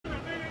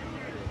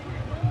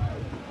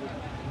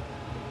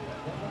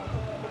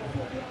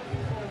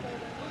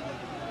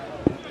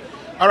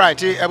All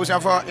right, I was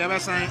for you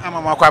saying I'm a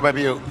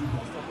Makwabio.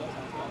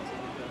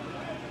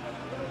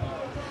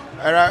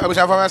 I was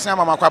for saying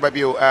I'm a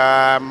Makwabio.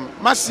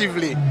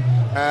 Massively,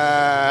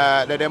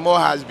 the demo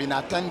has been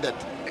attended.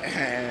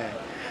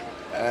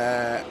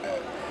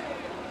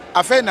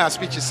 I find our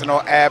speeches no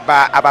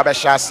about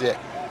Ababashasi,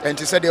 and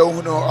to say the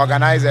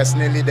organizers,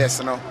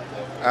 leaders, no.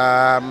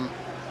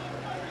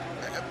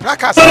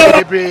 Placards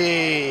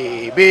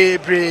be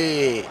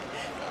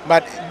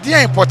but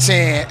the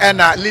important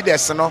and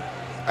leaders, no.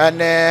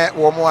 And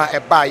womo e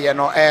ba ye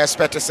no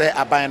expect say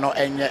aban no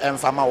enye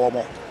emfama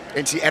womo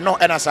enti eno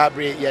ena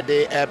sabre ye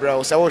de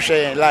ebro so wo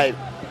hwe live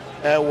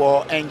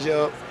wo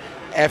Angel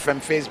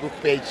FM Facebook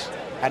page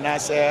and I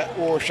say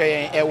wo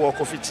hwe wo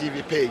KOFI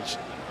TV page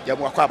ye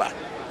mo akwaba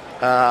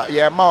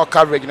ye ma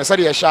coverage no say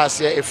ye sha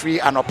ase e free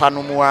anopa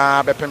no mu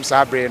a bepem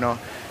sabre no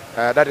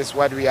that is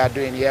what we are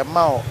doing ye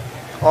ma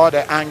all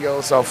the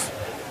angles of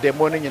the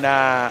morning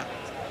na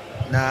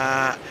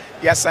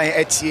yasan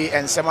etie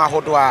ensem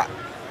ahodo a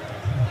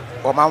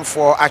Oman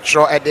for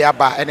actual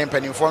Ediaba and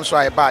Pennyphone so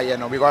I buy, you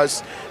know,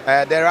 because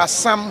there are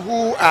some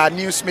who are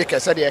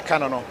newsmakers, said the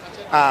canon,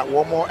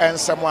 Womo and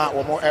someone,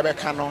 Womo ever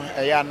canon,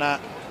 Ayana,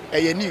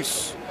 a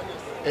news,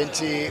 and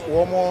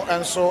Womo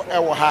and so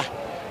Ewaha,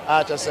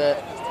 I just say,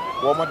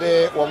 Womo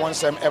de Woman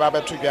Sam Eva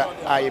Betuga,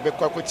 I be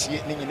Quakuti,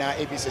 Nina,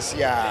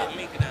 ABCC,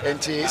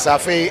 and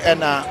Safe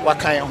and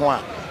Wakai Hua,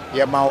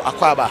 Yamau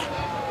Aquaba,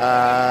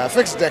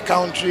 fix the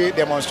country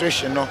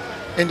demonstration, no,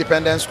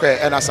 Independence Square,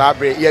 and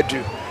Asabre,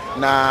 Yedu.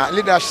 Na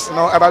leaders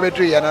no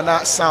ababedri and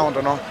na sound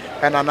no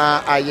and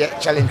na aye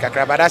challenge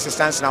kakra but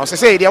assistance now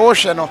say the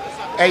ocean no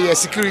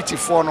security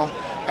for no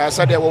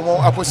so there wo more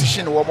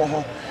opposition wo mo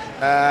ho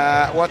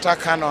water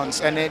cannons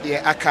and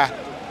the aka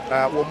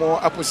wo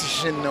more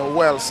opposition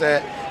well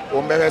say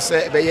wo be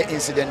say be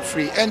incident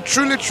free and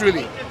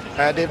truly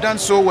they've done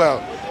so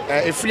well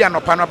if free and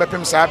opano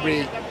bepem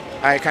sabre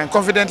I can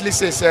confidently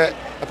say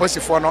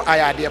opposition for no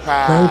aye ade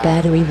pa low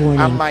battery warning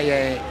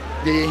amaye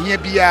the here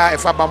bia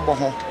efa bambo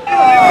ho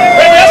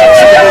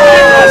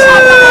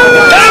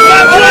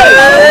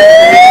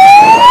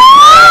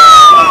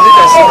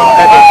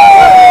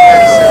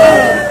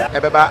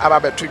Ebeba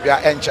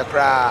ababetudwa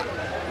enchekra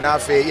na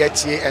afi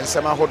yetie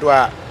ensema hodo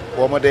a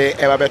wo mode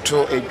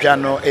ebabeto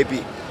edwano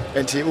ebi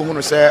enti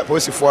uhunu se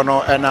posifo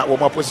no na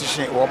wo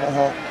position wo mo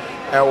ho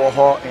ewo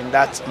ho in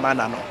that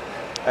manner no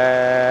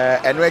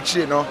eno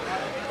achi no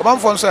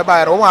omamfo nso eba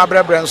ya wo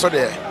abrebre nso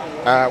de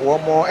wo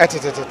mo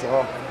etetetete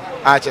ho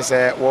a che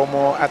se wo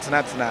mo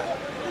atenatena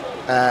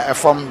a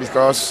form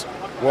because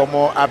one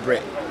more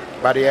abre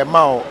but the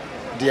amount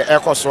the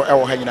ekoso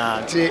ewo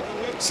hanyina nti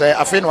say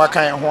afi no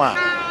akan ho a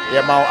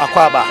ye ma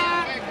akwaba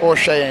o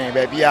hwen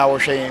baby a o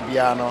hwen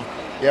bia no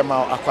ye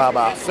ma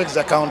akwaba fix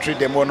the country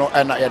demo no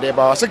and ye dey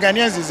ba so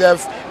Ghanaians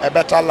deserve a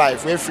better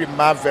life we free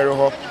ma very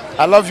ho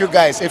I love you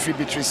guys if you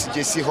Beatrice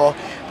JC ho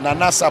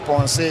na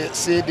sapon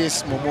say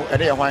this mumu e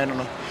dey hwan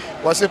no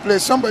was say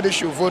please somebody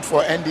should vote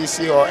for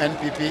NDC or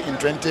NPP in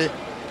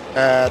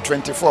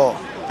 2024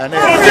 and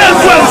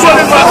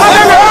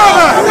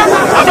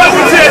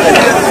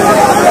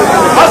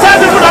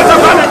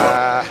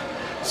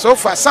so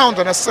far sound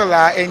on a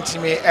cellar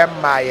intime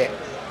emaye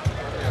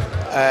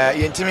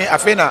intime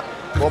afena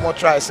one more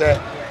try say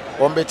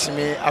one bit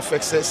me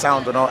affect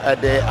sound no e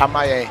de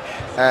amaye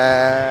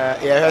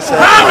yeah say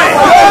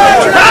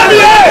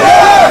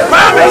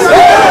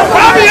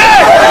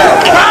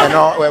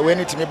no we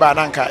need to me ba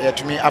nanka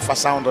yet me afa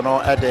sound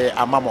no e de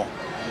amamo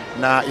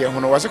na ye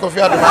huno wase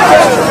KOFI adoma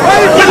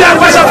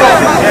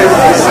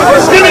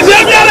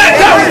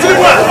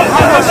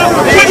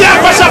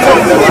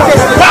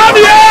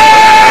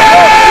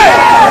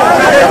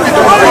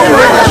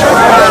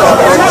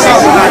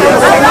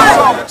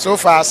so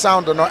far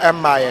sound no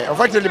emaye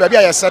unfortunately baby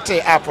I set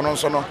up no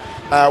so no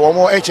one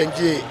more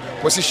change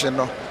position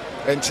no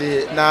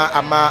enti na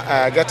ama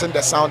getting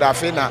the sound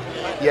afina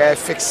yeah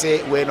fix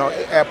it we no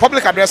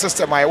public address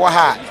system I wa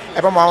ha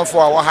e ba ma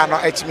for wa ha no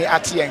etimi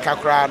atie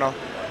nkakra no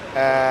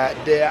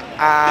there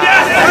are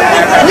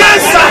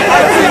yes sir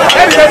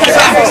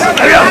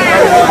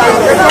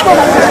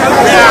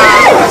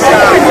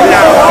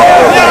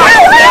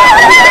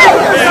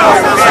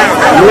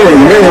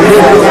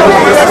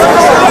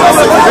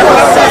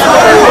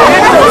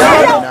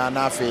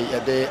na fe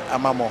yede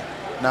amamo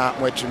na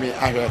mwetumi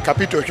ahwe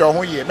capito hwe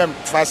ho ye mem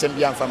fasem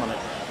bia mfama no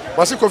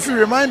was KOFI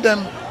remind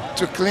them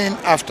to clean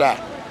after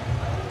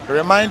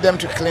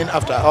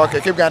okay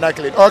keep Ghana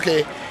clean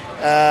okay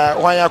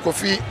when ya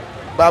KOFI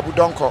Babu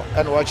Donko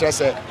and watch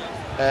us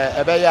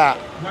ebeya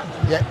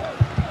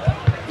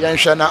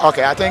yenhwe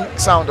okay I think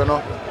sound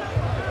no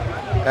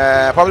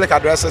public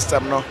address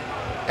system no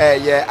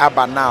yeah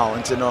aba now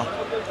nti no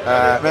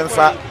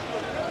memfa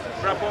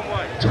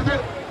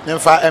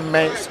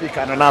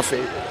speaker no na fe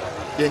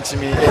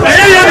yentimi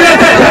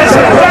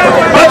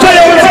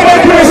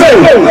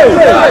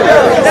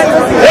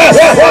yes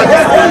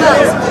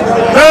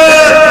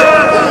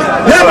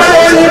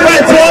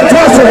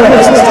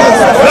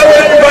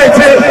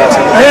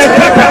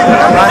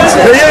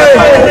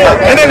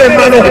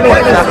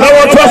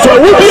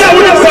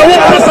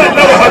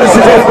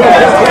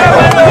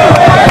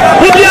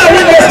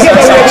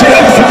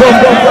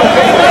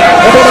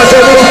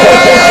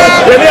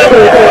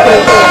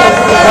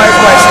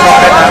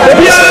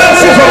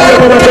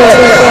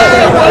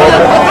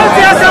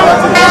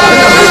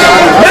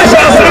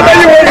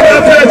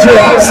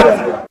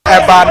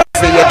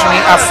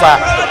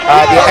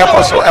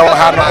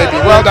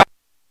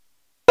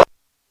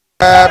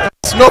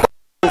nobody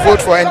will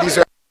vote for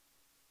NDC.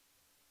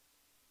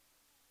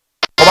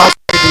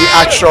 The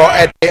actual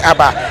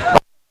Aba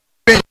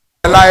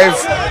live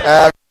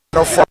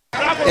for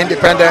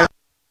independence.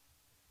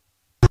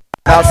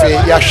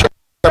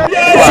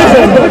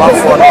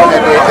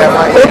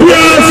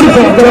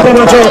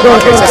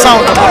 It's a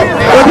sound.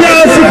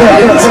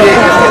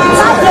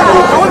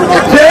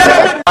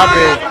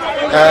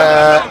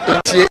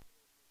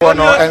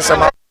 And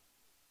some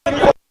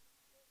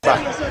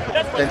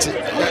it's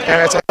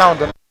a sound.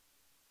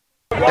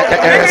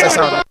 It's a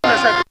sound.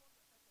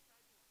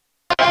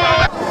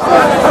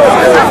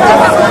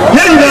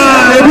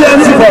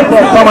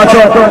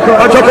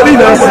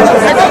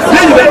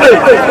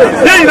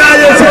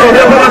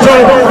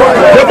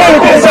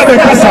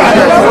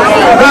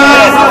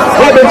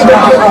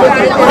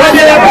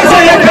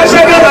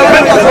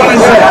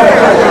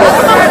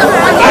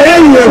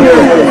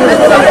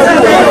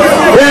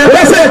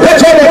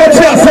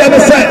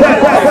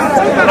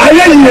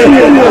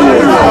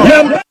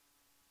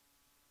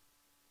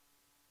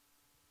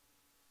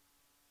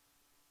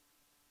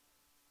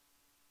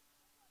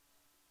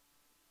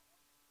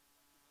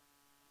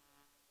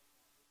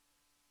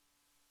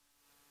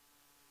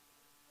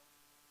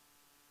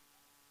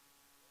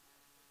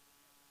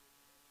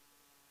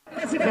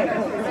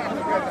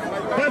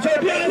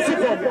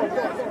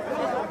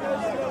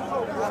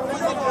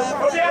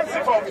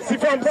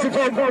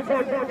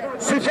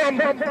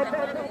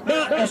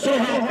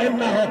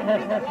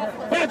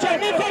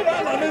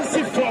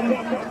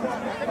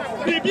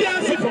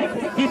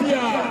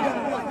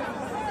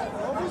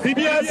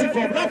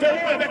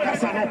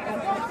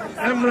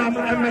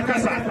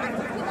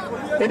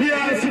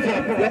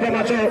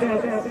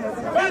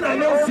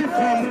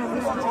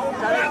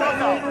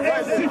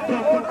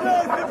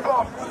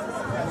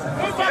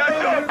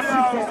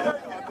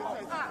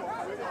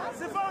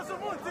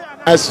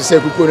 As to say,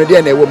 Kukuno,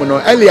 dear woman,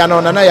 Eliano,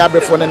 and I have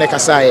before the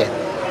Nekasaye,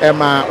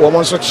 Emma,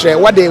 woman so share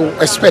what they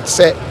expect,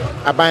 say,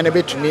 a bind a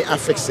bit to me, I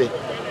fix it.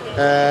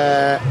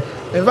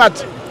 In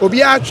fact,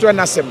 Obi actual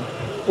Nasim,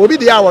 Obi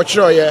the hour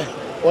choy,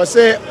 or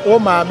say, oh,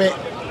 mammy,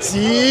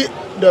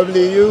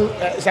 TW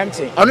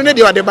something. I don't know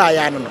the other buy,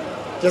 I don't know.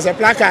 Just a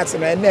placards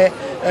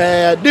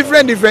and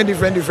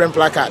different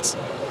placards.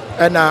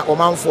 And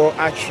Oman for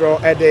actual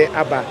Ede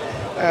Abba.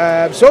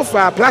 So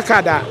far,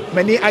 placard,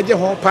 many aje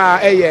home pa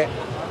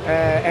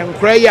and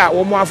prayer,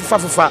 one more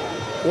fafa,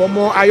 one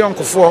more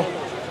ayonko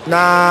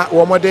na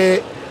one more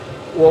day,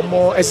 one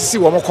more SC,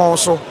 one more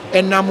council,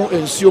 and Namu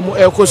and Sumo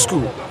Elko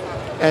School.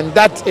 And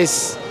that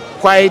is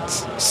quite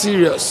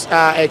serious.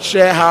 I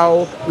share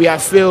how we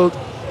have failed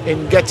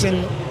in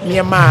getting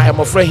Myanmar and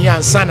Mofrehi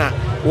and Sana,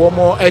 one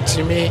more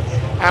etimi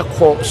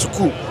aqua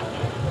school.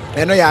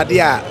 And no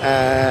idea,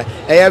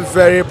 a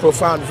very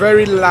profound,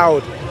 very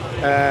loud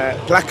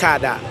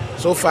placard.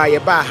 So far,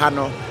 Yeba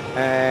Hano,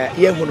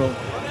 Yehuno.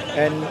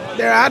 And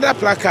there are other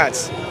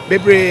placards.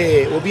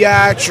 Bebre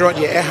Obia Trot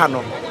Ye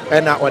Ehano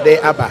and Ode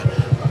Abba.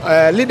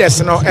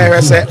 Leaders no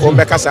say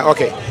Ombekasa,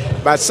 okay.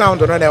 But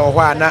sound no ne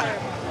ohana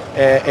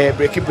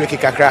breaky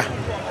kakra.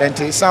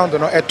 And sound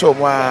no eto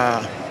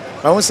mwa.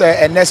 I won't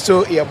say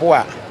Ernesto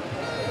Yeboa.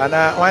 And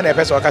one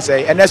person can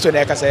say Ernesto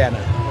Nekasayana.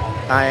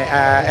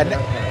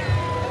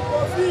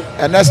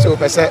 Ernesto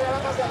Pese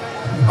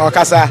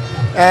Okasa.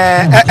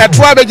 A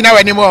trouble now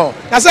anymore.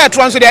 That's a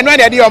transfer. I know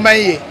the idea of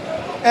my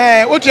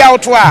what you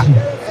out to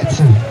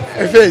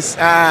face?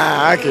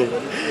 Ah, okay.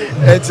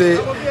 It's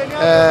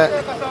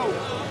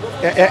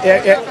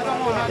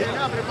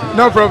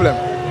no problem.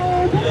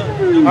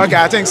 Okay,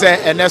 I think say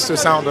Ernesto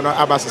sound or not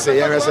Abbas say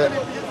yes. You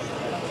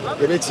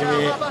bet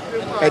me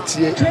at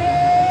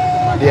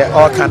the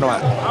all canoa.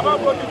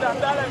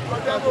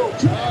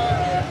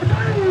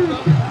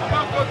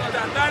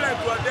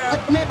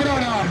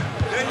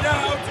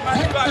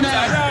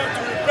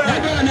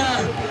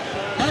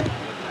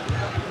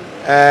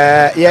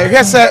 Yeah,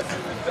 yes,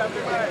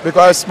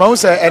 because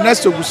Mausa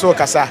Ernesto Guso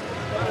Casa,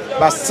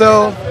 but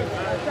still,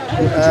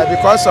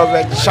 because of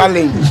the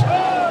challenge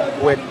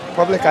with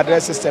public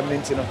address system,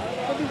 you know,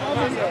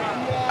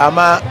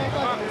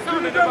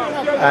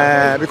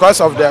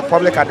 because of the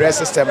public address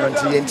system,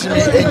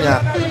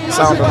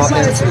 sound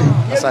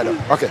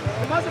okay.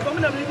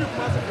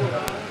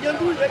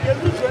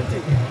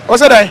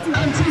 What's that?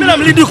 I'm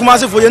leading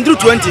Kumasi for you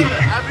 20.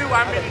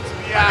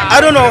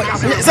 I don't know.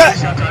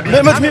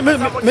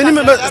 Many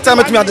time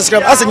me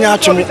describe as a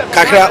nyachum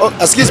kakra.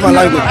 Excuse my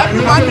language.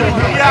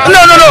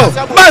 No.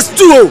 Bas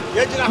two.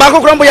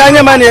 Bako krambo ya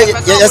nyama ne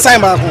ya sign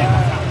bako.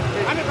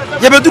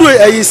 Ya bedru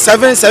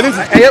 7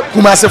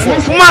 Kumasi for.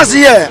 Kumasi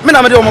here. Me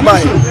na me dey o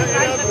mobile.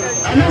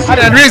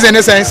 And the reason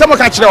is saying someone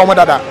catch o mo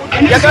dada.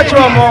 Ya catch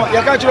o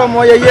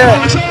mo ye.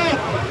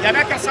 Ya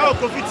be kasa o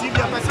KOFI TV.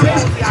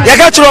 Ya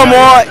catch o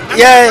mo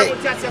ye.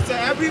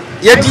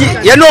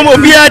 Ye no mo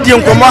bia di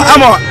nkomo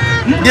ama.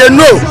 They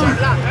know.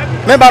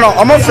 Remember,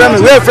 I'm not from me.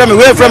 Where from me?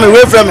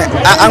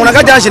 I'm gonna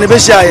get junction. Be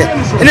shy.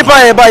 Any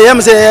part by him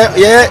say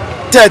yeah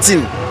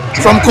 13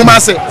 from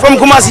Kumasi.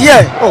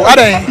 Yeah. Oh, I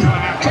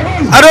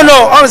don't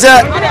know. I'm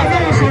say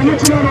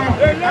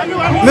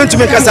men to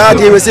make us out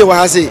here we say what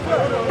I say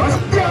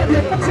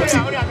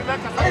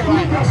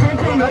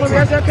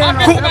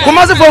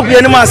Kumasi for we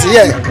animals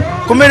yeah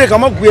Kumere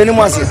come up we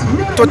animals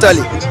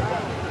totally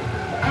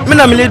me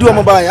na me lead you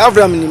mobile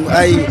Abraham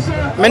I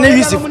many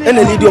use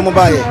any lead you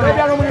mobile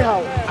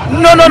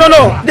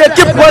no they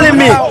keep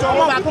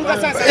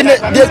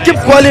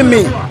calling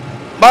me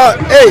but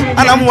hey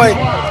and I'm why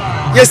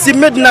yes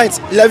midnight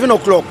 11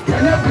 o'clock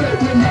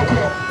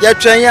ya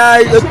twenya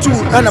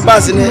 2 and a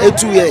bus in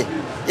 2 year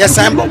yes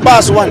I'm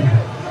bus 1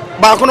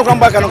 ba kono come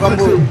back and come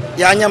go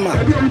ya nyama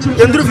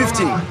yendru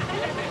 15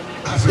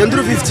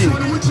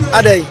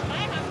 adai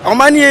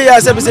omani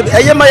ya say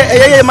eye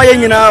ma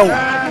nyina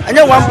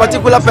anya one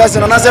particular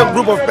person and as a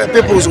group of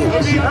people so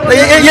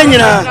eye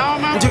nyina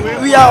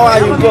we are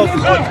involved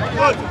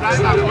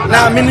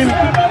now minim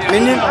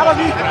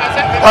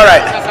all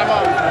right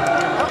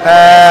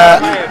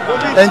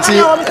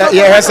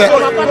yeah say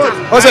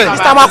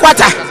Mr.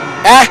 Makwata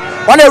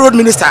one road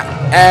minister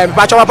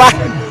Bachawapa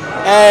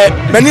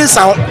Benin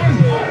Sound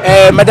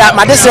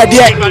madese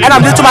there and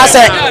I'm to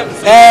myself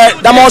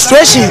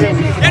demonstration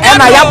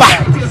and ayaba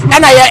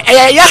and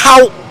ya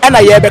how and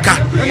ayebeka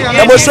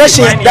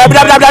demonstration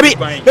www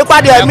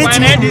because they meet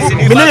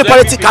me no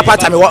political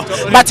party me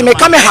but me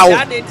come how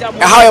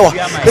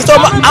so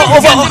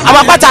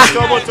Amakwata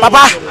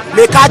papa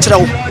me catch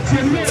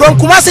from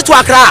Kumasi to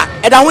Accra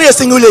and then we a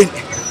single lane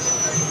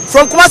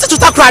from Kumasi to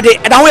Takrade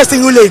and then we a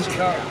single lane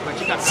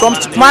from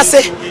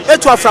Kumasi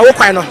to Afrawo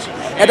Kwano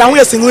and then we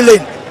a single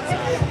lane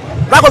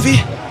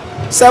Ragovi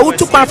say we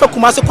took pan for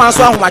Kumasi kwan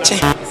so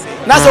ahomache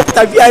na so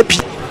kuta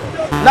VIP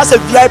na say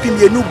VIP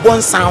me nu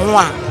bon san ho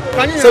a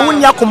say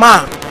wunya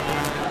kuma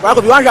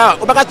Ragovi wan hwa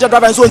obaka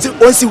driver so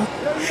onsi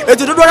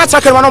etu dodo na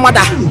tracker no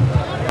mada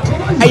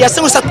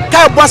ayese we say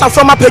kai bon san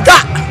from apega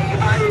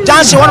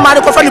janshi won ma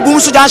de ko fa ni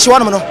bumsu janshi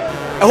won no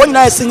e ho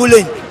nyina single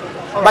lane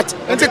but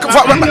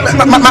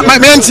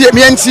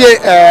me entie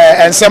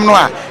ensem no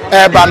a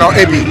ba no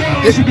ebi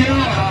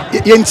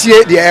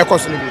yentie de e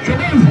koso no bi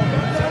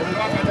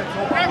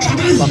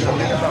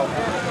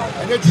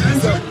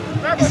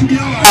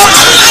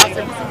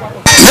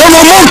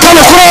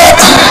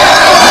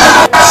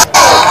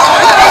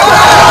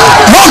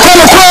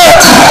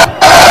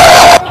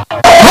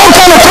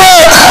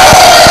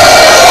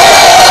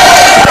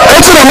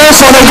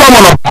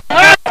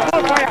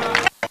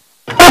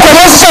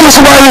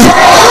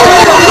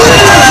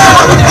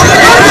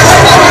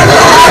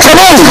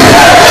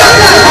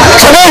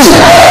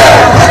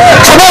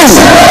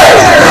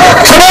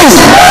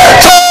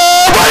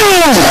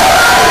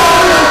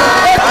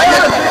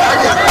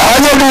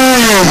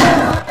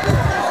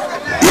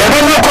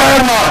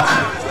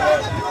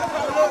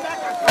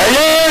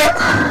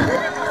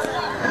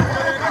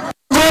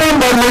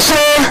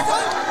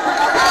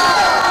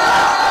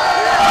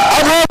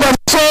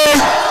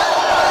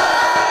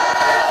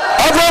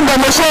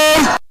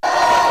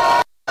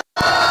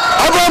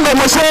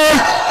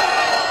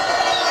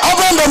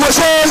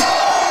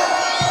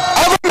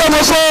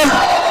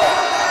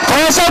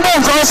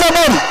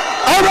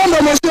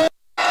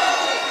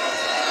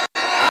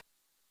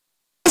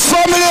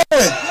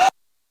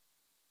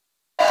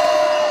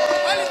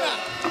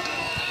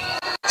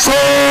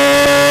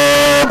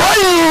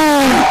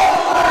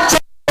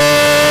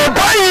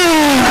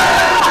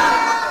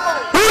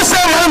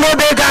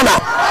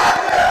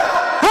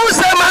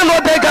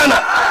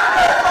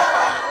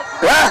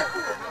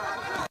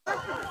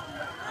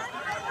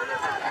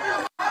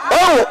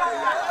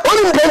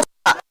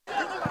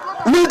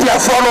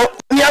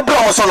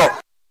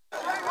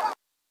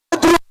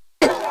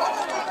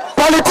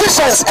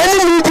Politicians,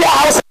 any media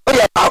house,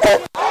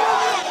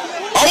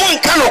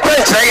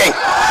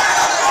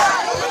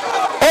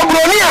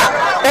 Obronia,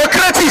 or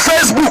creative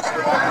Facebook,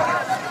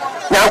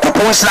 now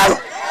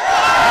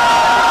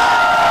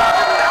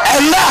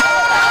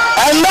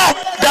and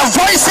the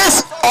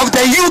voices of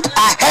the youth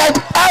are heard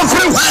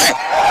everywhere.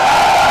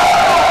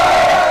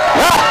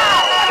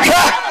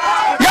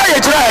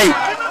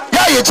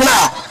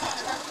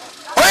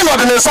 When the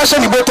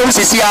organization in bottom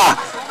CCR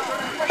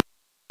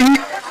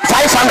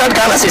 500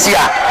 Ghana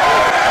CCR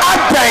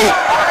Adai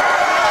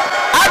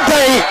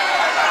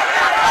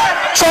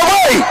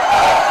Chowai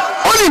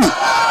Onim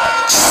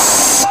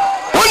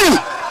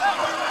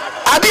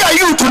Adi are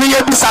you to the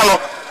Yabisano?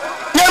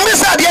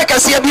 Yamisa de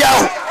Cassiabia.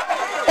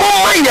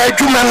 Oh, my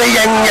Juma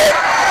Yang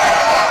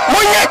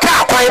Monya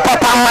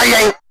Papa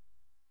Mayan.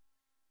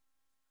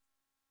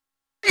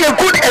 A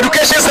good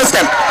education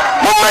system.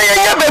 Mama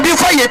ya baby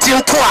for your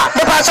team toa.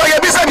 The pastor ya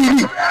bisa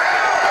bibi.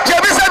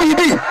 Ya bisa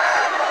bibi.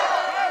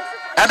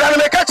 Ada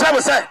me catch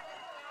am say.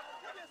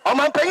 O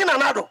man panyin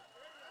anado.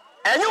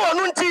 Enye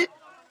wonu nti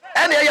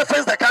ene ya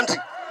face the country.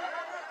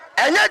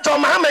 Enye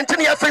John Mohammed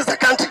nti ya face the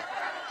country.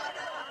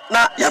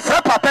 Na ya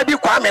fra papa bi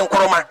Kwame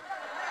Nkrumah.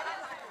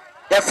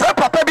 Ya fra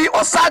papa bi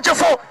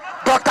Osajefo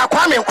Dr.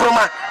 Kwame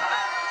Nkrumah.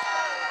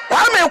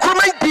 Kwame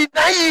Nkrumah did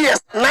 9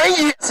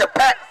 years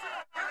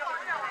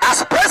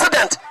as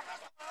president.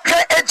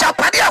 Ke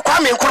Japadia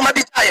Kwame Nkrumah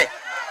di chaye.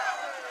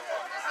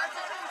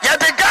 Ya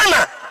de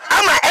Ghana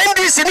ama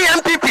NDC ni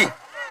MPP.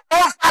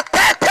 over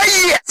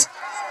 30 years.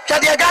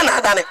 Shadia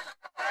Ghana done it.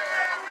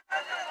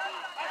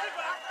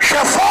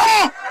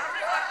 Shafom,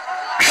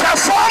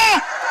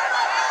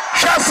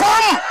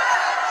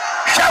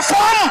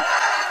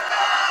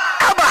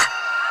 Abba,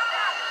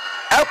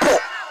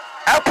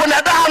 Apple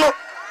Nadano,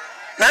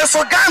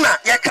 Nanso Ghana,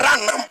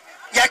 Yakranam,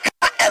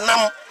 Yakra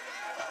enam.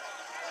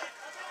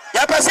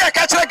 Yapase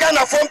catch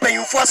Ghana phone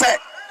paying for say.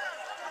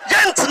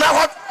 Yent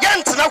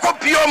na ko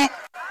biom.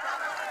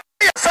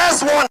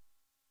 First one.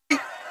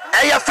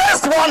 Your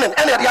first warning,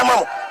 and the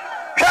Yamamo.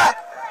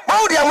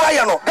 How the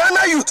Amayano,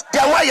 Ghana youth, the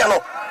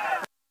Amayano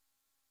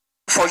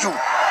for you.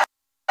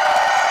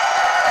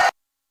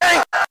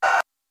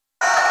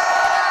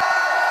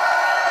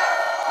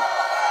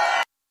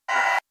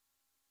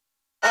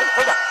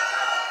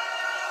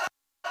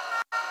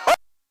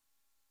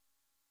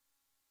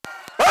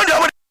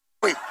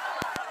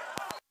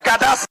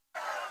 Gaddafi.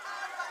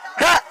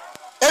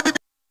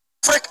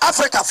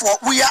 Africa for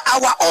we are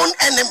our own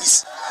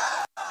enemies.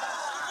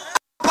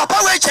 Papa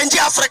will change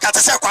Africa to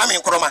say Kwame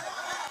Nkrumah.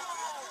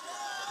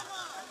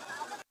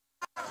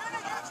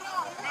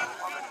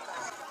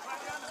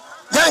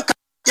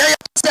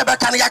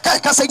 Can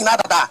you say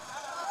nada?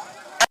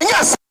 And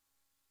yes,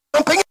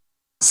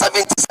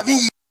 77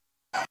 years.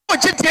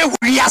 What did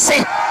we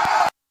say?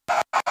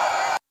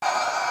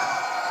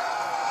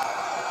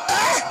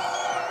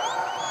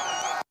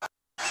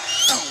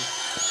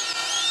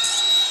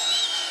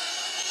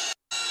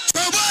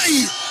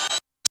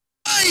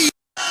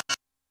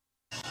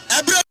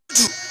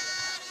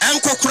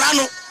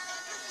 Kurano,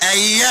 a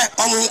year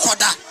on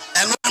Koda,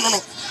 and no.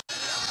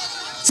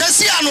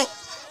 Sesiano,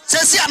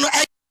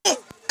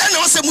 and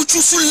also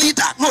Muchusu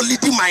leader, no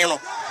leading mine.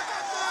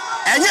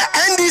 And yet,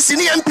 NDC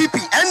and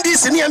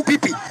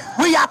MPP.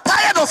 We are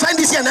tired of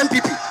NDC and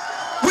MPP.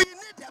 We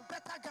need a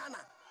better Ghana.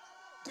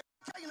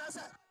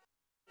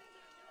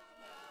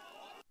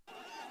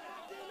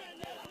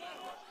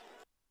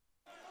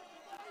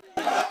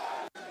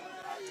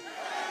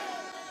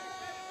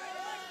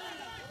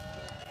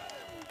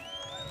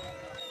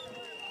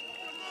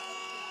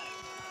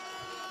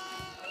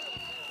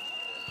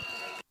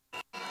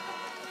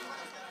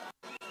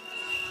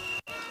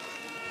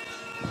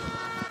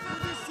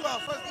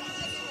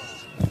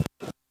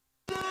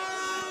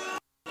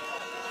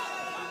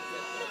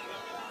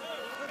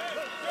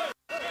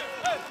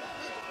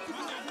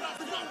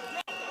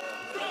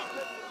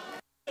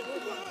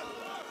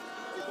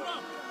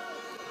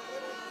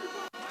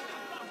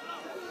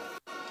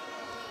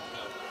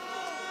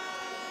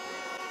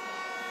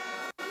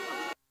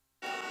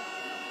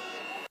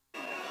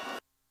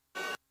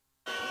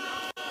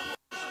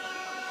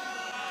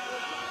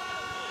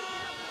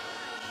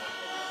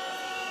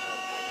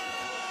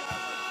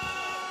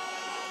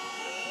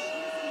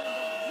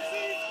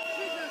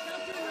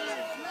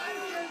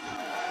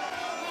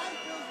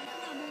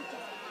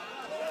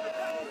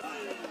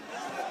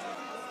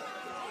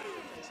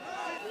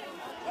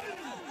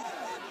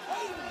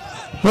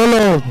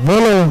 Hello.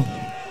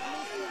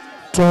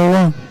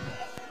 21.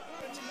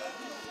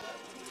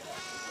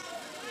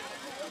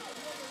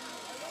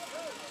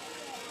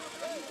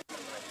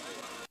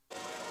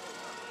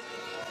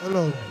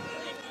 Hello.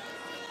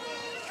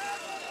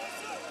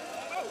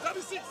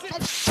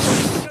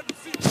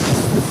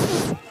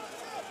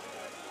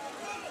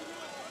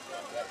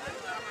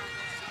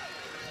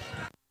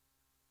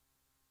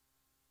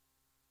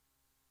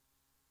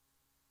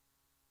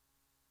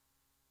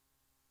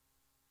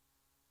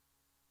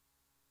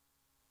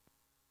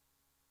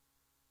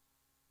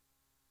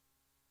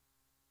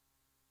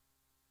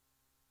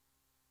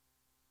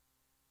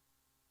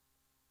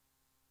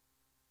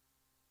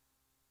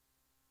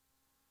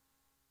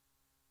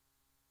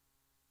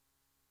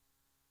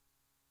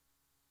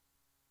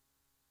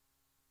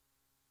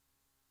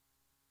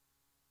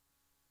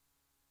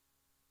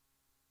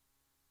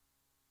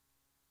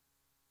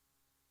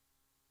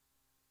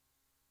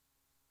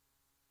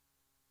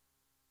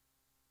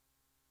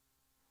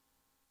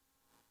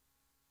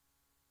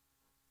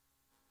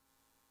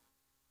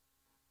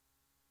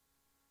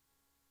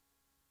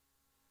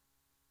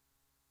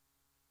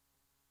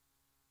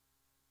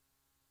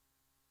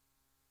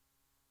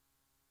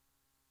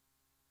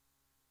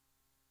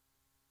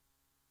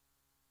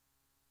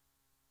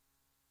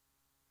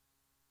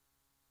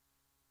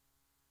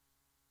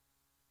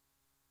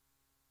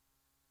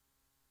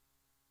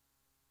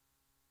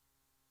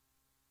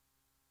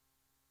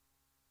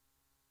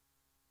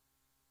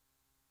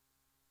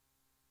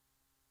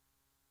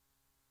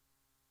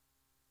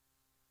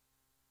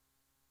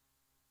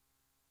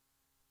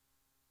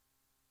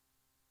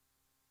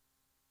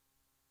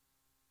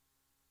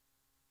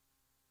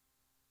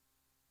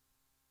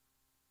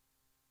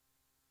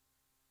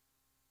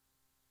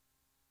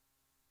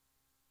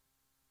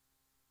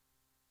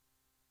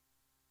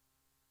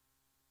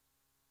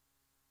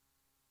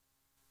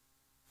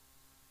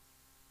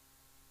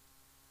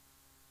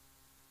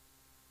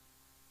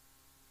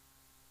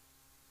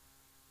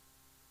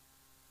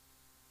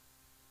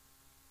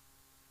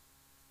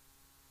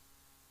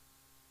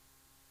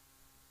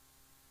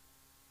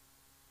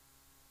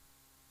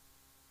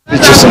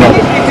 speeches no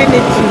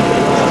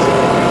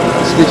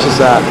speeches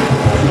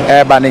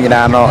banning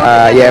no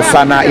ye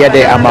fana ye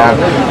de amount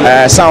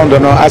sound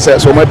no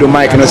as so madu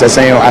mic no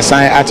say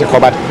assign article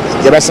but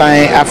ye be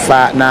sign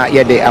afa na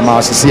ye de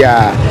amount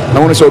sia na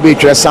wonu so be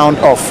try sound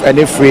off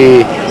and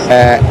free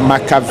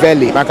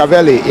Machiavelli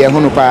ye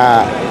hunu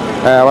pa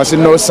was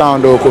no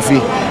sound o Kofi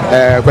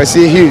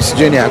Kwesi Hughes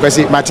Junior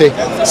Kwesi Mate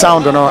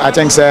sound no I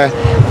think say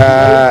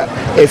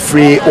a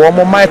free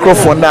one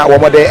microphone na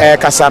one de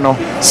kasa no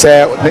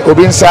say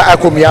obi nsa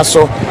akomia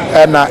so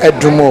na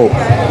edumo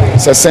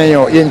say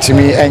senyo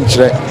yentimi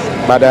enchre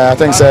but I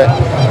think say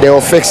they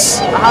will fix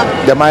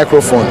the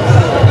microphone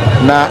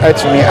na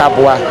etimi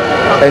aboa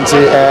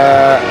enti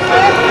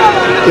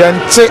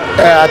yenti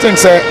I think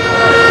say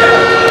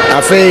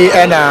afei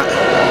ena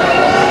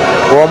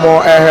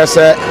womo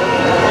say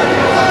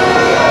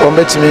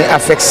betimi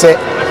affect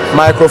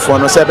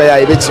microphone say be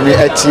ya betimi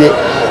atie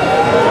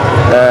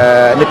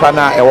nipa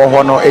na ewo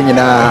ho no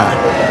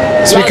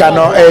enyina speaker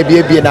no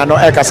bie na no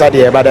ekasa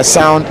de but the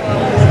sound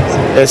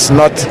is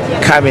not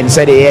coming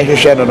say the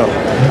hwehwe no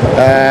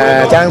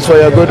thanks for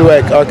your good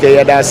work okay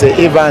yeah that's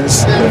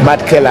Evans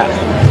Mad Killer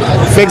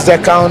fix the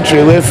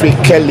country we free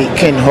Kelly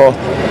King ho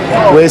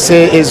we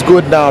say it's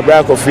good now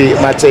bra Kofi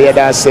Mate yeah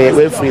that's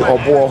we free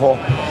Obo ho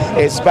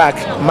is back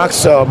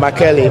Maxwell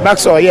Makeli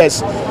Maxwell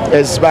yes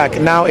is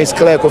back now it's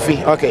clear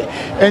Kofi okay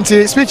and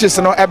the speeches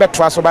no ebe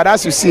twaso but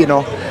as you see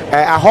no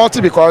I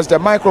halted because the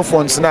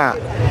microphones now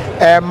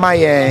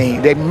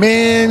the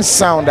main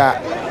sound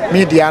that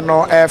media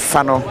no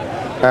fano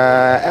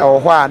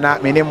or na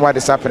minim what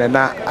is happening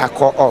now I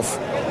call off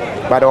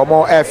but or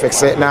more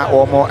fix it now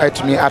or more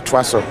at me at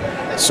twaso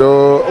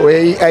so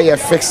we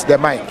fix the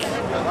mic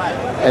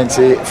and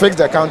fix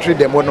the country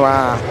the mono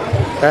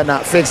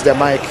and fix the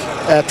mic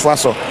at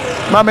twaso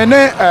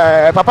mamene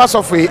papa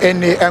sofi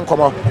eni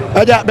enkomo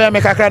aja be me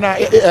kakra na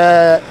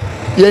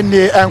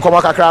yenni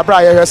enkomo kakra bra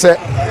ye hwese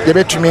ye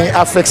betumi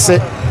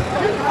afixe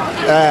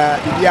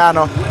ya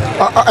no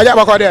aja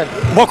bako den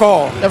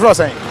boko e fro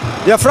say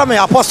ye from me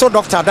Apostle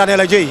Dr.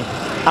 Daniel J.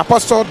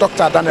 Apostle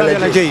Dr.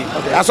 Daniel J.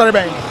 Okay asori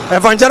ben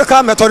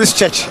Evangelical Methodist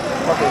Church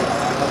okay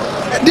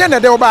dey na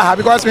dey oba ha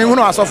because me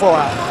hunu asofo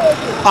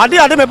ha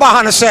ade me ba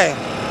ha no say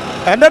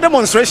and the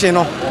demonstration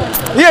no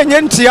ye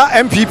nyentia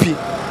MPP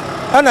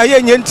ana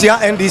ye nyentia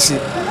NDC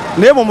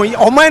na emom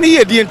oman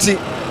ye die nti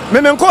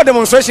me call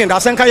demonstration da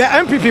senka ye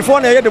MPP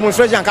for na ye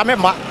demonstration ka me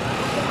ma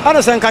ana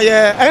senka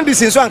ye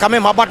NDC so anka me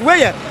ma but we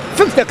ye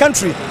fix the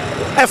country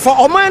for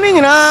oman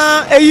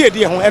nyina ye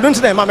die ho e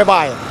don't na ma me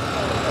ba ye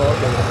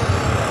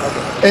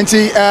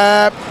enti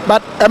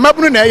but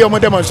mabunu na ye mo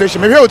demonstration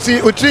me hwe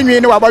oti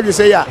nwi ni wa badwe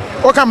say ya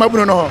o ka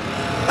mabunu no ho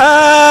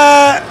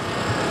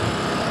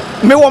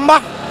me wo ma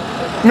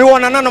me wo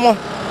nananom mo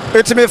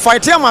it me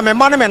fight am me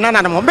man me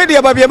nananom me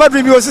de ba bia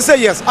badwe bi o say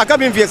yes aka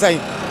bi mfie say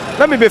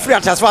let me be free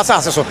at as far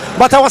as so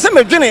but I was say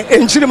me dwene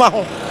enchirima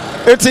ho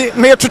eti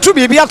me tutu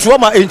bi ato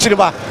ma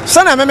enchirima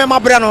sana me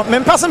mabre no me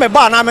mpase me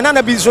ba na me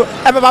nana bi so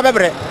e be ba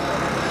bebre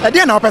e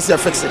de na opese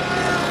fix it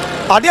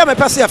ade me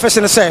pese fix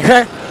ne say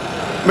hwe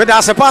me da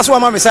se pass wa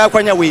ma me say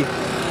kwanya we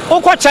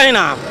okwa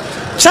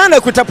China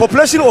kuta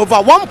population over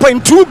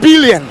 1.2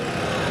 billion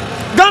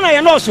Ghana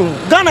ye no so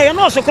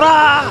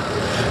kra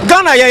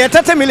Ghana ye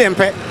 30 million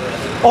pe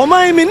o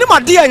man mi ni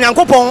made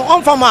anyankopon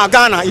onfa ma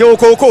Ghana ye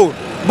okoko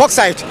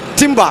bauxite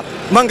timber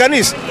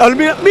manganese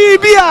aluminium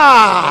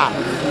bibia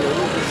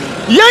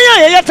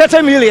ye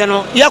 30 million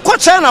no ye kwa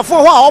China for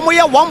ho a omo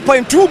ye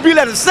 1.2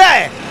 billion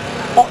say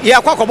ye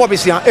kwa kobo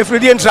besia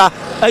efredi entra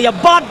ye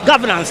bad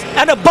governance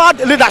and a bad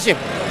leadership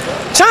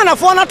China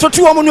for na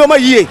totu omo ni omo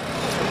yie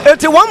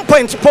 81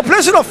 point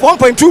population of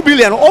 1.2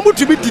 billion omo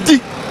to be didi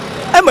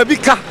e ma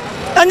bika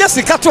anya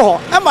sika to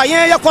ho e ma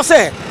ye kwa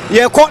say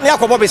ye kwa na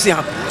kobo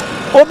besia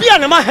obi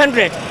anama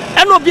 100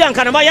 eno obi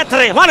anka na ye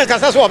 3 wan ka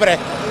say so obre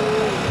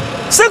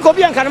Senko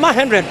obi anka na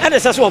 100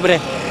 and say so obre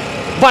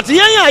but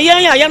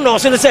yen no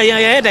so say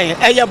yen den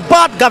e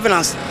bad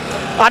governance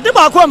ade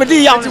ba ko me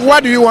di ya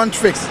what do you want to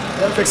fix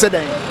fix it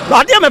then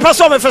ade me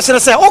person me fix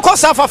say o ko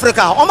South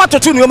Africa o ma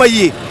totu nuoma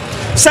yie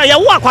say ye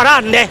wo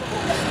akwara nne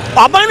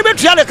aban ne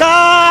betua le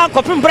ka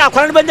kopim bra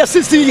akwara ne be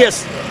 16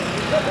 years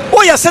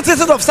o ye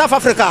citizen of South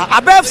Africa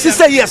above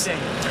 60 years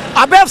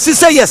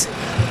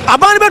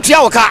aban ne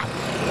betua wo ka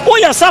o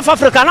ye South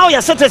Africa now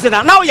ye citizen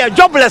now ye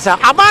jobless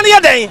aban ye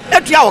den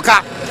etua wo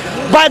ka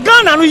by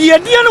Ghana no ye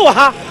die no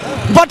ha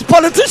but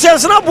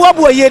politicians na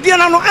boaboa ye die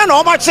na no e na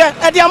o ma che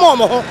e dia ma o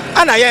mo ho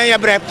ana ye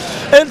bre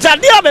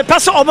entade a be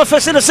pese o mo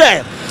fese no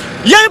say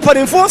yen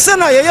podinfo se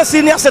na ye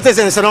senior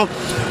citizens no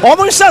o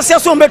mo nhyase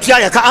so metua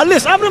ye ka at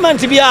least every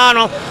month bia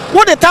no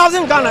what the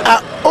 1000 Ghana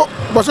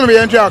but so be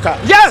entua ka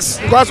yes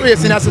because we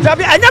senior citizen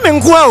be anya me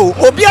nko a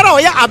obiara o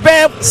ye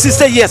above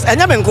 60 years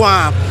anya me nko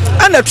a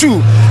ana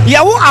true ye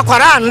wo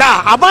akwara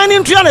na aban ni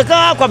ntua le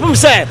ka kwapem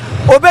se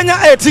obenya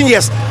 18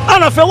 years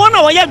ana fe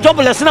wona wo ye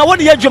jobless na wo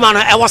de ye dwuma no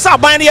e wo sa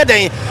aban ne ye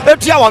den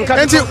etua won ka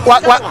enti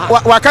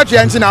wa ka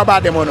tua enti na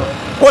ba dem no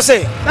wo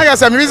se na ga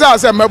se mi visa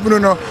se mabunu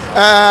no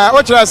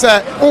wo kira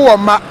se wo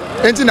ma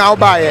enti na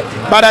obaye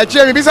but I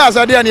cheer me bisa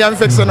asade na yam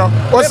fix no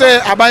o say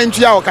aban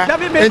tua oka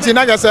enti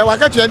na say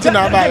waka tua enti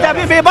na abaye da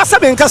be ba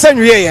sabe nkasa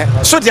nwie ye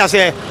so dia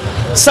say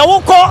se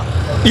wokọ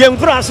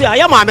yenkura so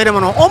ya ma me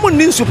no omo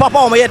ni nsu papa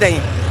omo ye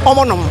den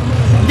omo nom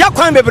ya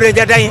kwan bebre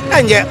je den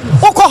enye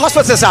wokọ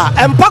hospital sa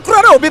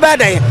empakura na obi ba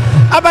den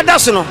abada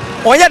so no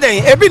onye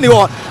den ebi ni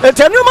ho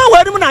entanuma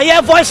wadu na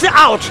ye voice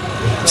out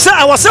say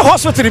I was a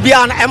hospital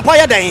bia na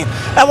empire den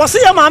I was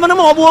say ma me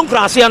no obo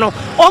nkura so no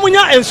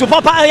omunya ensu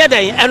papa ye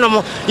den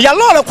enom ya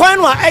lord kwan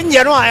no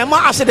enye no e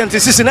ma accident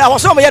sisi na I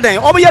was omo ye den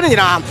omo ye ni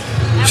nyina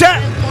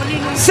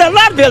se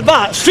lad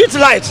bilba street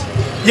light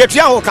ye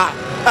tua hoka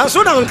and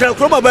so na nkra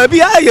kroba ba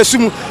bia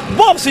ayesum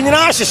bobs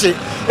nyina ahyehye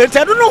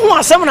entedu no ho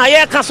asem na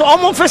ye ka so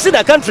omo face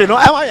the country no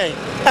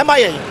ema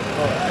ye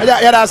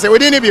yeah that's it we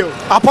didn't be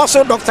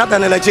Apostle Dr.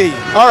 Daniel J.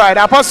 All right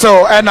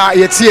Apostle and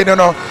yetie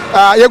no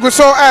ye go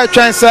so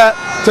twen say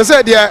to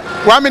say there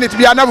 1 minute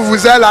bia na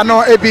vuvuzela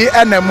no ebi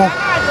enamu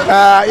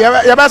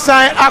ye ba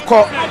san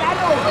akọ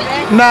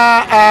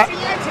na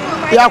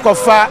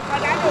yakofa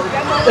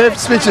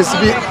speeches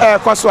bi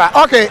koso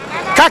okay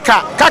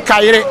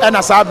kaka yire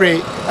na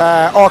sabre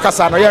o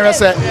kasa no ye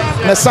say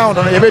na sound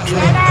no ye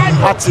betumi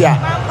atia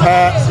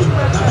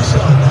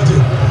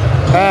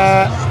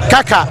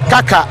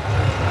kaka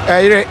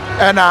yire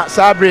na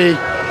sabre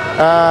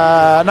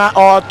na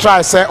all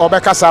try say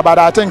obekasa but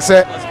I think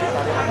say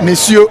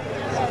nisio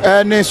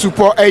ne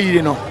support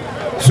ayire no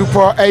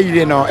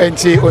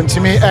enti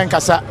ontimi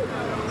enkasa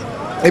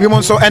ebi mo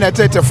nso na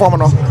tete form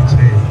no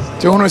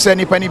te hunu say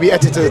nipa ni bi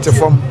etete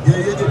form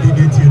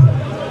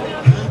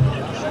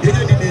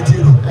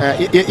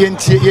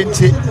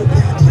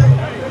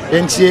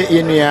yenti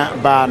yenia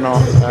ba no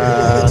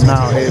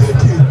now if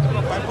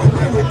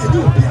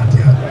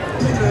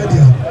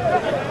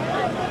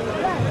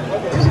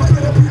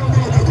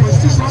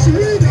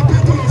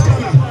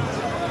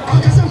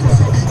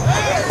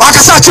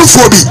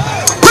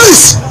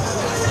please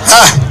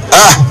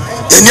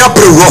any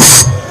rough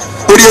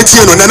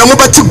orientation no na mo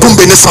bati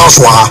gumbe ne sound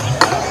so ha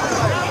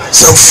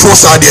so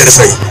force out there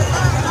say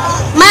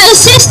my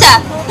sister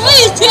who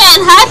is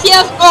 2.5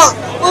 years old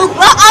will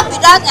grow up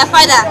without a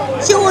father.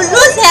 She will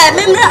lose her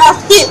memory of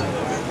him.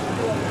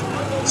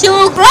 She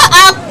will grow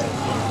up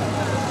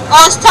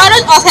on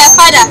stories of her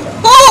father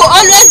who will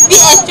always be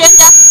a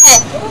stranger to her.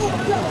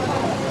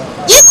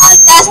 Give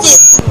us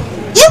justice.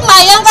 Give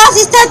my younger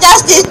sister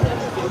justice.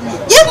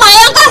 Give my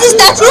younger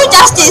sister true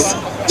justice.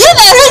 Give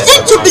a reason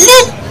to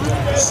believe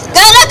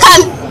Ghana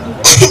can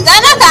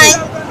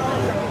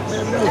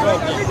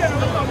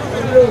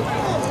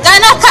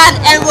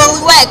and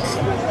will work.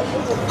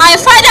 My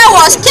father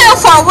was killed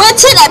for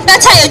wanting a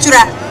better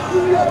Ejura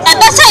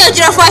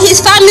for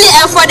his family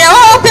and for the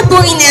whole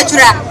people in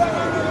Ejura.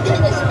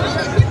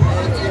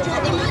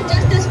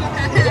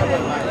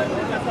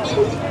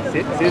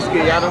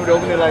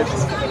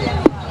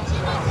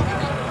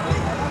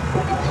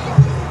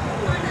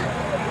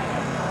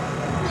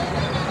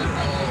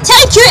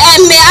 Thank you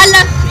and may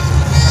Allah.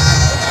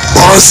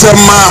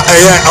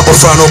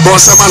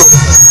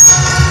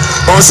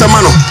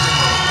 Bonsemano.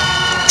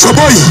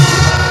 Choboy.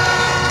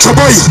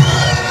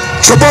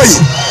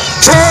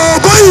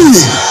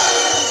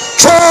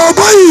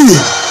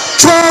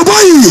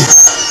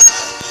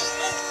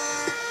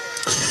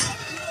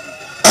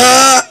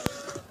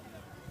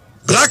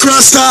 Black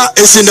Rasta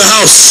is in the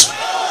house.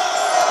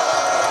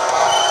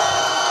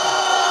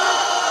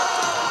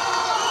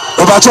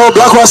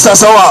 Black Rasta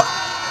sawa.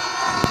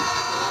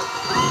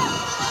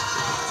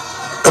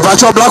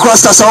 Black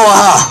Rasta sawa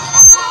ha.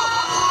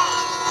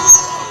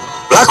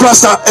 Black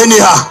Rasta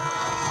anyhow.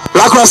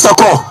 Black Rasta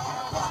call.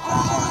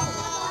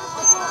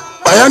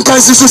 I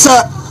can see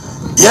sir.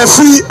 You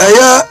free a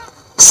year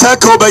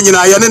circle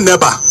Benina Yan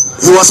never.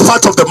 He was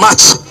part of the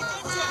match.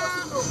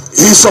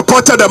 He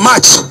supported the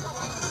match.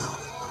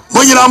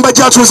 When you number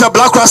judge was a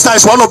Black Rasta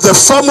is one of the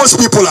foremost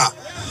people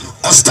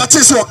of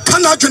status or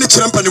cannot join the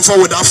champion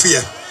forward that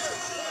fear.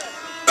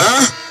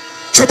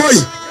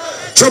 Choboy.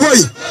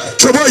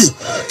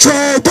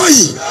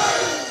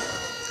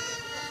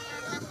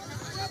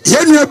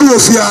 Yen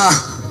Yabuofia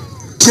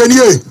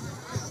Kenya.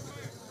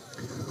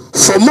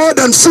 For more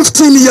than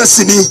 15 years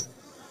in it,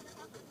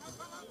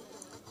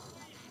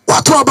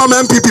 what about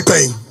my MPP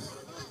paying?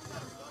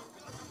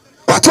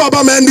 What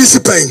about my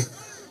NDC paying?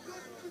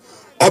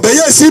 Obey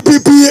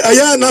CPP,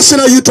 a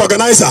national youth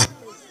organizer.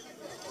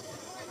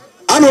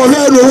 And we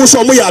heard who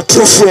some we are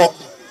true for.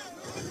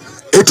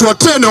 It will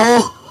turn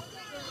on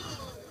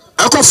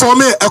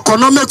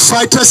Economic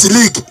Fighters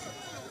League.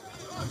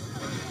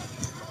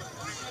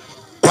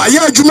 Why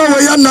are Juma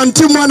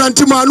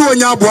Nantima no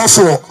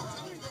Yabuafo?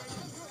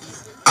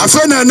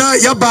 Afena na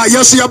yaba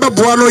yesu yaba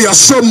boano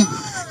yasom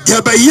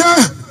yaba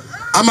ya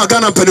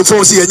amagana penifo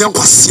ya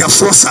nyankwasi ya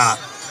fosa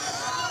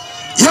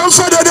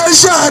yamfada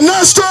densha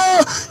nesto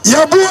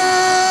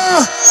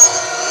yabua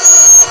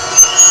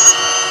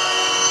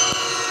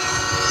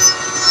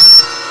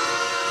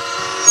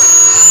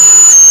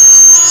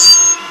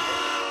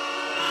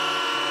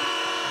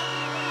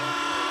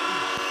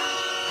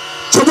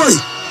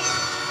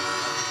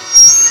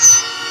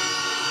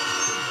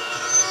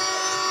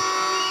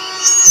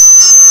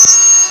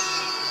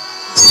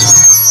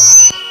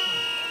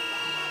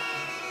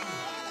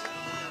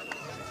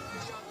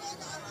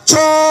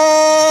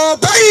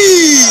Chobai.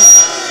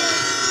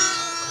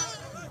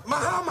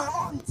 Mahama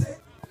onte.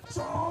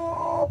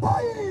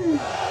 Chobai.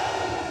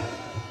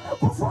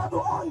 Ekufado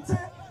onte.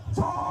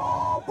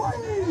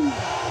 Chobai.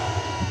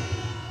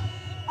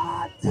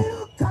 Adil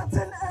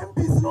Katen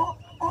MPs no.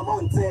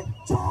 Omonte.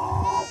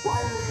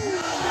 Chobai.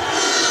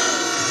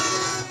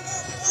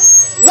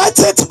 Let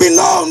it be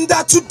known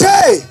that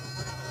today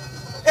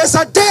is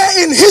a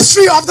day in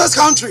history of this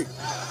country.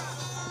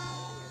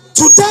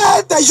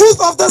 Today, the youth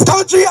of this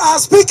country are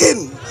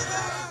speaking.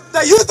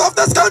 The youth of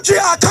this country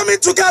are coming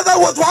together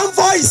with one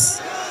voice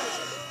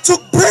to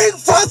bring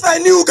forth a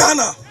new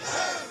Ghana.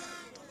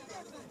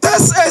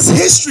 This is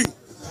history.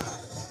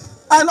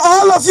 And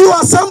all of you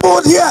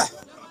assembled here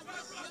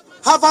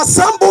have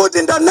assembled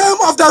in the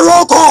name of the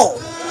roll call.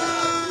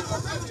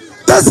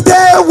 This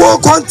day will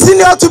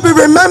continue to be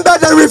remembered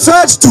and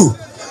referred to.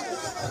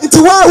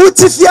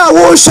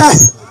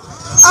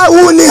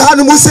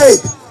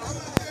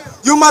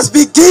 You must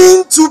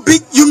begin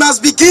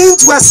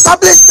to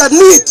establish the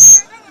need.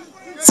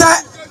 Say,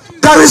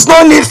 there is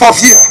no need for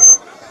fear.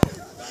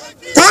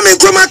 Kwame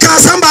Nkrumah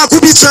Kasamba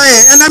could be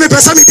trying, and I'm a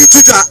person with it.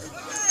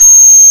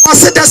 I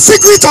said the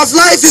secret of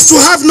life is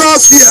to have no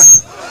fear.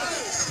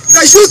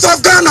 The youth of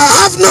Ghana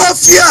have no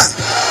fear.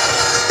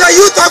 The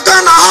youth of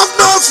Ghana have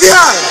no fear.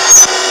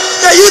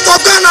 The youth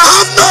of Ghana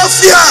have no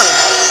fear.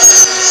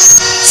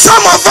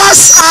 Some of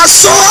us are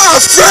so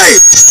afraid.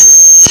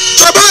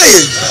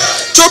 Chobai.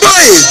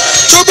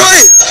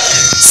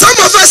 Some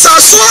of us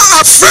are so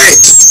afraid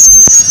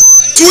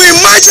to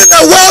imagine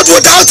a world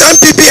without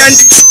MPP and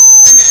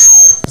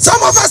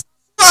some of us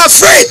are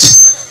afraid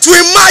to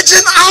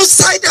imagine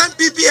outside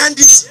MPP and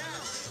it's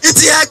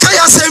a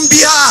Kaya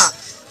Sembia.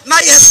 Na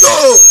yes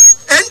no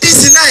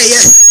NDC na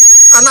ye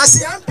and I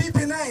say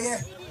MPP na ye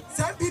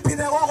MPP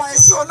na wa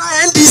yes na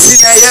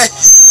NDC na ye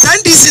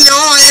NDC na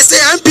wa yes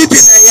MPP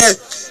na ye.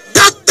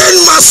 That thing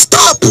must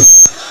stop.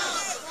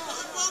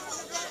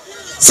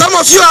 Some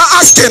of you are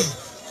asking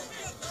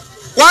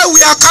why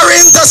we are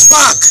carrying this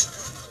back.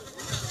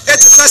 It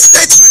is a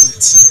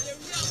statement.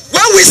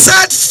 When we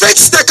said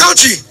fix the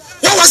country,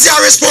 what was their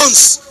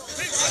response?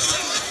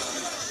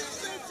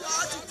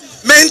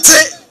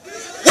 Mente.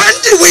 When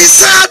did we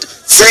said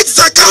fix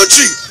the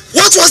country,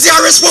 what was their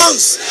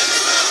response?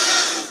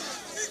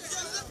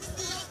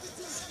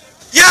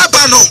 Yeah,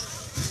 Bano.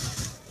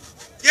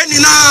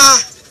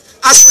 Yenina,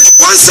 as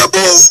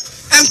responsible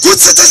and good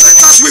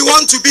citizens as we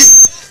want to be,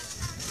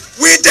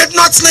 we did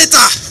not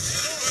litter.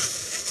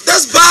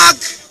 This bag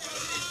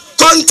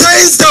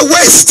contains the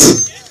waste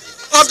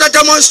of the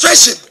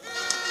demonstration.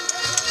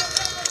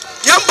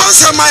 Yambon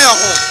Samaya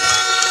ho.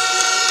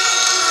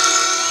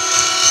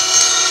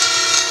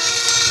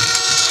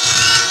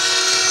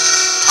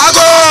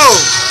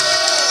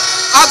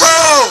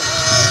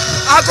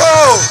 Ago.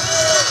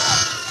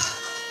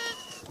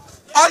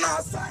 On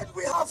our side,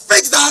 we have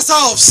fixed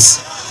ourselves.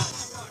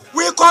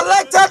 We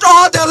collected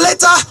all the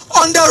litter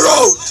on the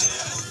road.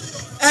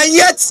 And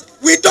yet,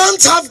 we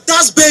don't have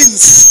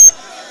dustbins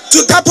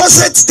to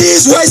deposit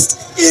these waste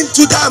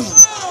into them.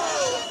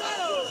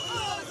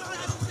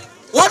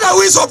 What are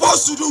we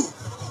supposed to do?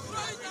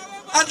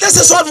 And this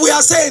is what we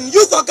are saying.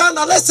 Youth of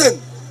Ghana, listen.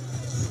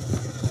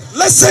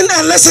 Listen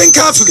and listen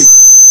carefully.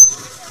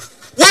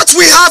 What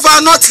we have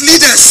are not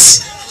leaders.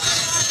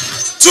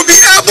 To be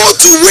able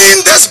to win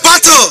this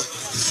battle,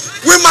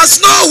 we must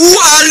know who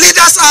our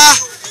leaders are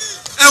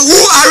and who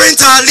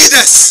aren't our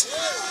leaders.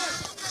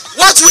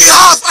 What we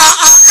have are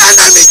our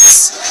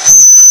enemies.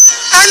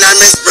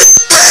 Enemies bring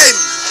pain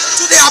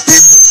to their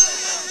people.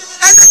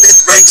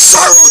 Enemies bring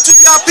sorrow to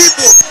their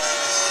people.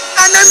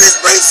 Enemies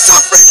bring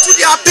suffering to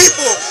their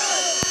people.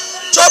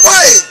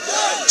 Choboy.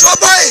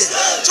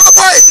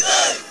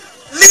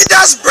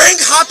 Leaders bring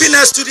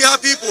happiness to their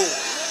people.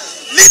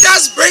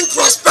 Leaders bring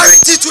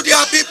prosperity to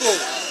their people.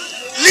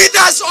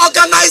 Leaders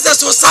organize the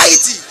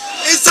society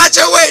in such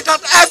a way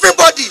that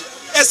everybody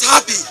is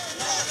happy.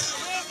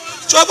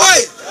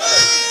 Choboy.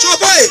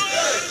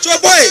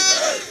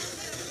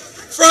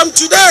 From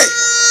today,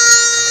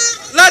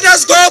 let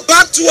us go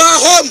back to our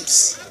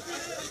homes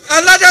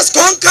and let us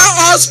conquer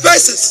all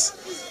spaces.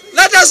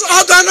 Let us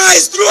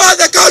organize throughout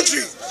the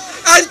country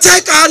and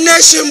take our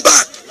nation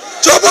back.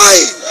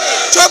 Choboy.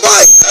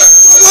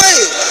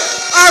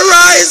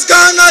 Arise,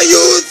 Ghana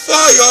youth,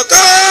 for your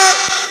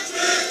country.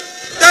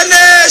 The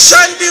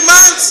nation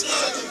demands.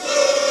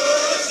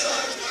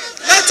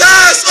 Let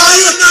us all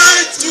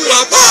unite to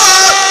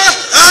uphold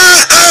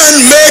and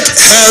make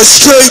her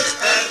straight.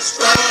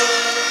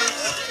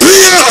 We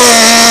are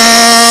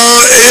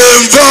all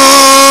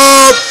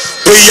involved.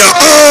 We are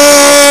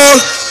all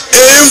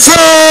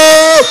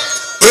involved.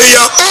 We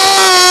are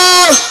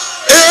all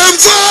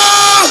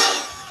involved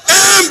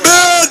in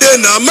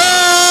building a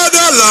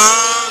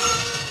motherland.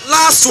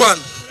 Last one.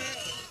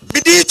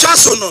 Bidi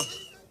Chasono.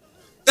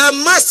 There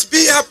must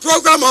be a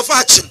program of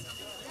action.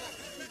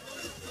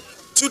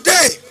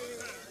 Today,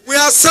 we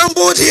are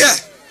assembled here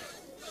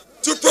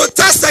to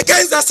protest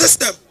against the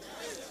system.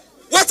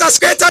 What has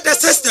created the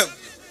system?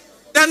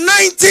 The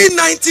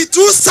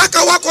 1992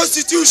 Sakawa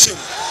Constitution.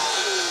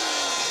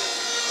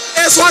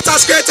 is what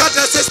has created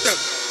the system.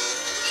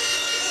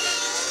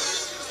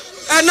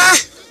 And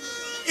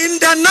in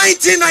the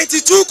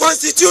 1992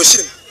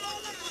 Constitution,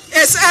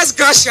 it's ex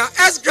gratia.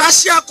 Ex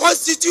gratia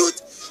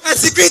constitutes a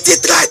security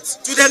threat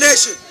to the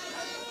nation.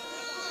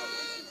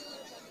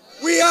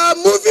 We are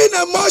moving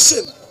a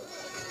motion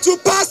to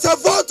pass a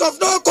vote of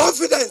no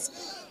confidence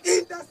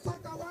in the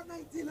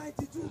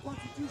 1992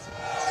 Constitution.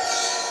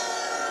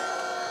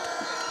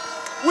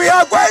 We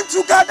are going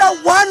to gather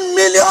 1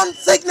 million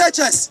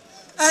signatures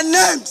and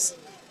names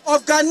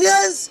of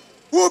Ghanaians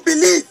who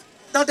believe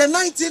that the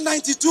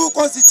 1992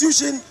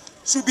 Constitution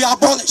should be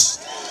abolished.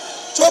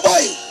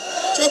 Choboy,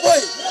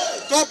 Choboy,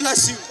 God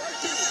bless you.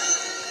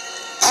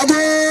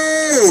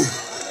 Abo,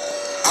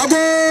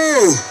 Abo,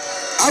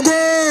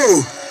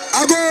 Abo,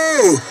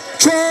 Abo,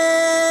 Choboy,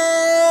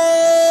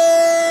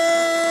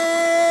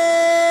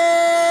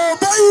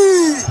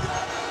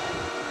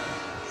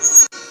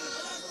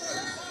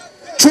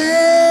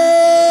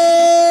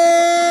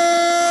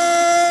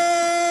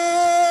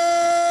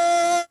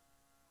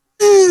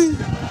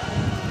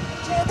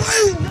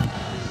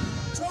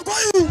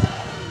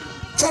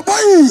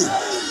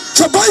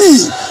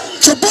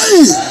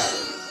 Choboy.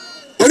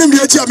 When you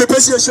meet me,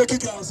 person shaking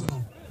glass.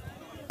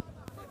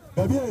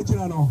 Baby,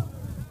 I know.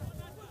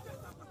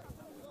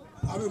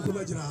 I will come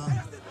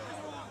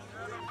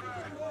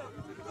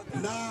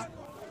now.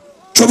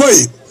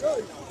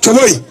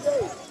 Choboy.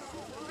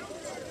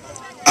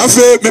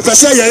 After me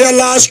person ya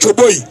last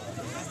Choboy.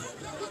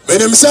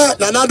 When him say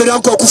na na do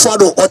dan ko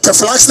Kufado or the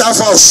Flagstaff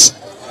House.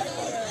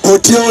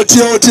 Oti.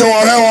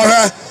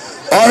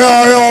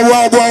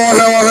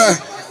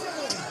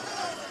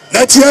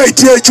 That's it,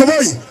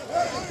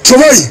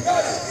 Choboy.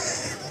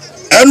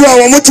 And I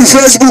want to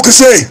Facebook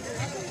say,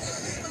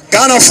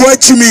 Ghana for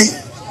Chimi,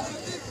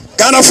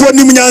 Ghana for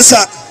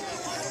Niminyansa,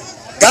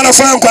 Ghana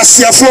for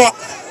Nkwasia for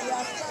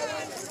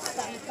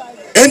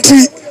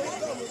entry,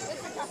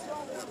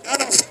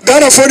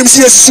 Ghana for them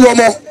CS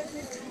Suomo,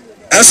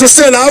 and so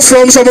still now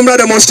from some of the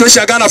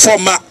demonstration Ghana for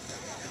Ma.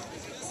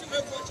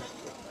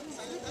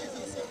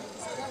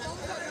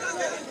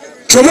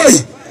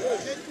 Choboy.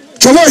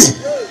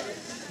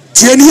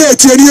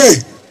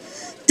 TNA.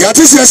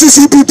 Yatisi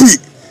CPP.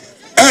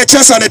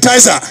 Chest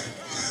sanitizer.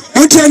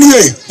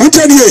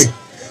 Mutanye.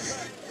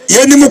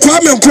 Yeni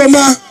mukwame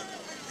nkoma.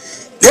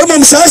 Yema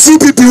msa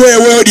CPP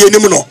we di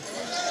yenimuno.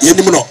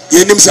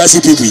 Yenim sa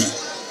CPP.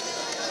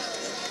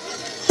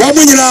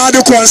 Wamu nyina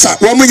ade konsa.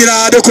 Wamu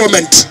nyina ade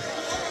comment.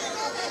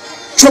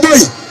 Choboy.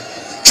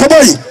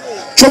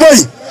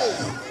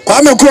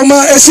 Kwame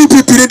nkoma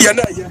CPP ni dia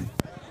na ye.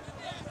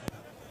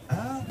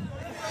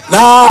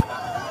 Na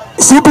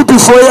CPP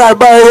for ya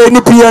by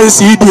any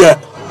PNC there.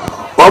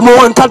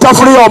 Omo nkata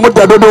free omo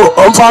dadodo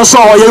omfa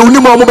so ye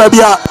unim omo ba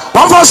bia.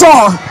 Omfa so.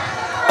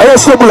 Aye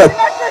stable.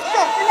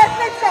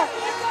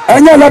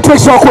 Enya electric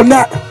shock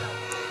na.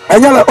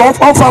 Enya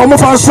omfa omo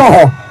fa so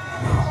ho.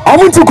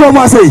 Omo ntuko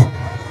mo say.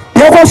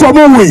 Ye kwa so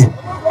mo wi.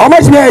 Omo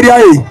time area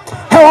yi.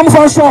 He omo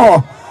fa so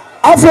ho.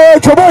 Afa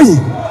Choboy.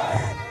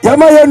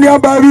 Yama ye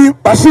nuamba bi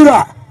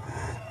Bashira.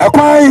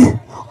 Ekwai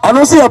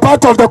honestly a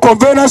part of the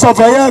convenience of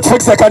a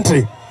fix the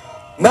country.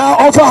 Now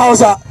offer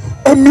house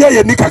emia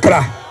ye ni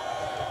kakra.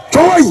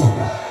 Choboy.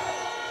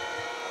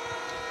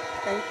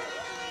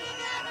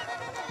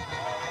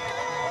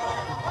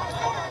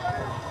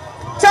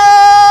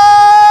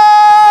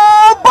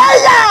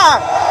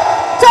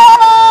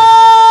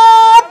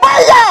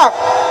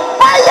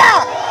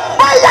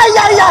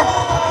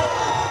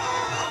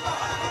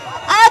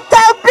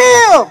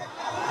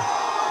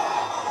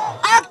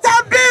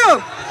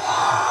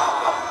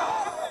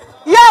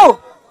 Yo,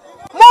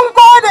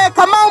 Mungo de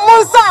Kama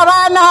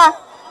Munsarana.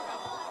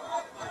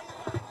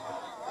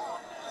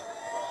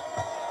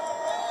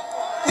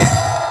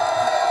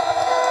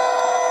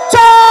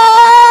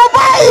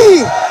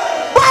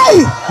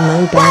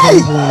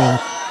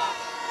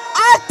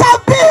 Acta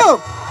bill.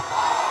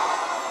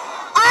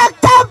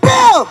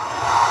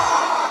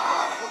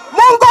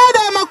 Mungo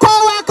de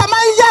Makowa Kama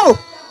yo.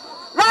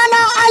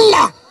 Rana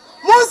Allah.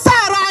 Musa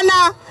Rana.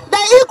 The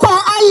equal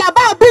Allah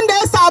ba binde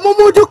sa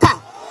mumuduka.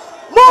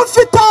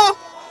 Mufito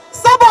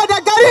sabo da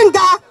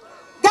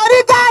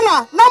garigana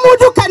na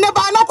muduka ne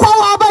ba na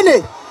kowa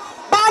bane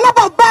ba na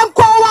babban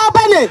kowa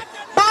bane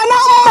ba na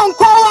umman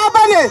kowa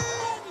bane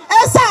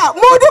esa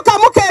muduka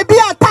muke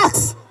biya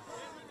tax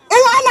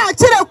in ana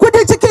cire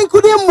kudi cikin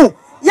kudin mu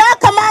ya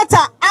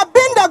kamata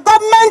abinda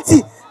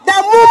gwamnati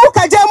da mu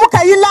muka je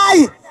muka yi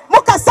layi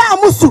muka sa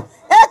musu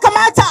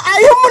kamata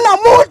ayi muna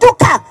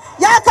muduka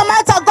ya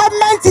kamata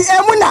gwamnati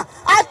muna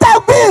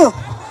atabil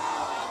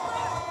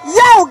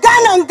yau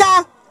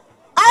gananga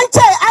an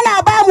ce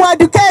ana ba mu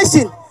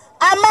education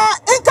amma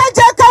in ka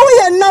je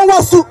kauyen nan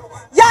wasu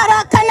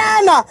yara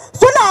kanana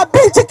suna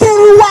bin cikin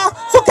ruwa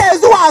suke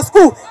zuwa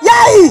school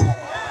yayi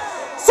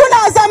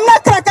suna zamna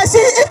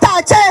karkashin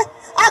itace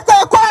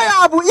akai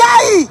koya abu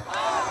yayi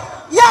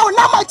yau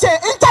na mace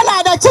in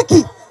tana da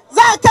ciki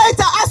za kai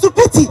ta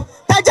asibiti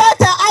ta je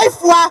ta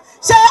haifuwa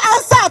sai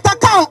an sa ta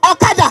kan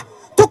okada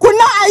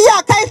tukunna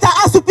ayi kai ta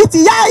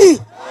asibiti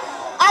yayi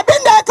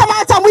abinda ya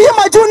kamata mu yi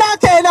majuna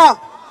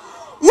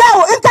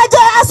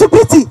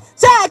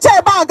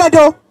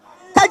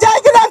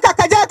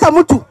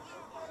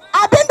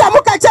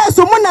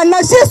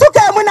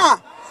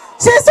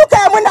Shisuka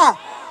Muna,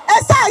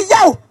 Esa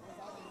Yo,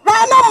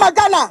 Rana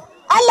Magana,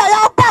 Allah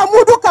Yapa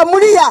Muduka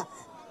Muria,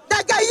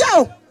 Daga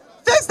Yo,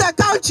 fix the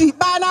country,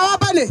 Bana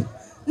Wabane,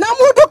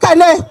 Namuduka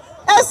Ne,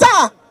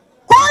 Esa,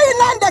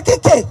 Koinanda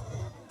Kike,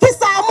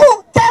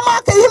 Kisamu,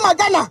 Kema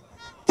Magana,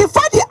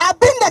 Kifadi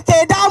Abinda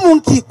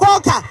Kedamunki,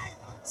 Koka,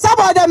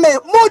 Sabadame,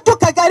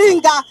 Muduka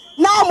Garinga,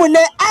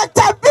 Namune,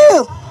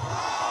 Atabil.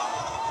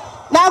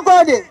 Now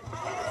go there.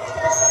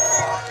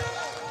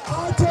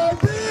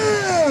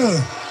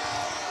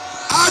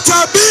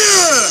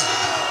 Atabil.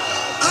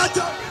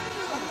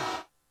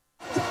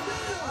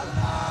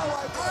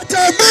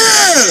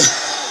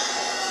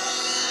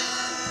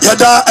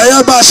 Yada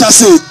ayaba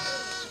shase.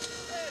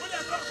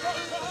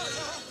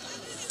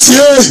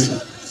 Tie.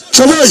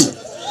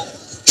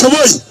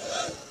 Choboy.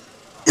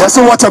 Yes,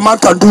 what a man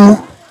can do.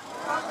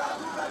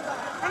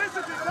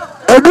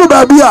 Edu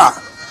babia.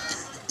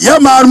 Ya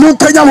marmu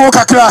Kenya mo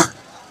kakra.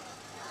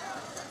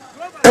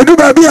 Edu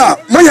babia,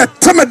 moye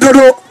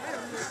temedodo.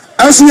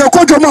 Asu ye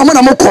kodwo mo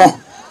amana mokọ.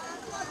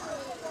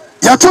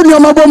 Ya to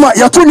nyama boma,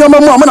 ya to nyama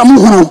mo amana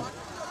muhuru.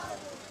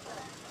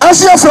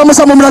 Asu ya from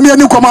some mra me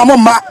ani koma mo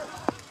ma.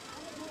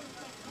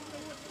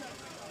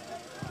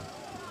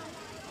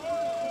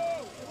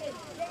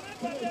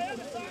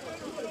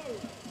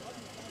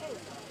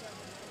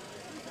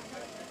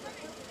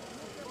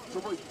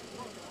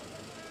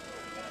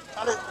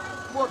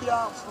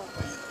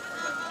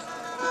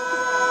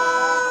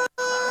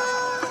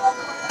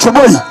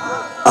 Choboy.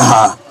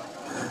 Aha.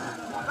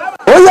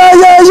 Oh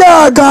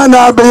yeah,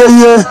 Ghana be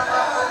ye.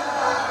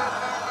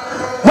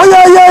 Oh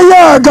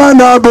yeah,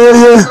 Ghana be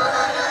ye.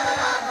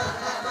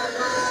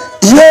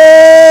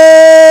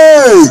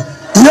 Yeah.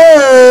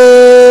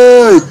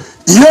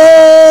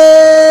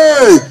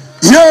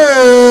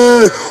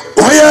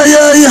 Oh yeah.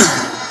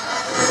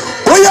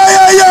 Oh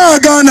yeah,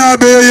 Ghana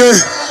be ye.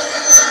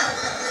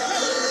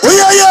 Oh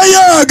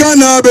yeah,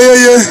 Ghana be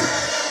ye.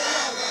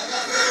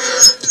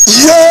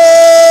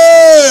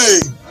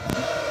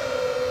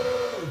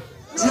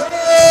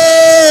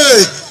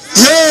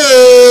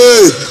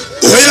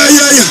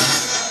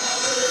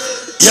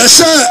 Yes,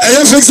 sir.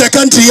 I fix the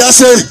country. I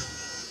say,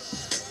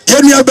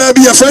 get me a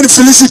baby, a friend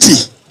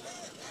Felicity.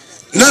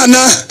 Nah.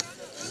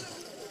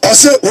 I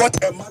say,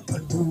 what a man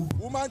can do.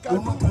 Woman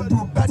can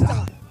do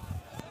better.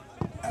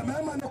 A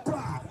man no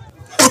cry.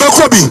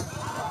 Obekobi.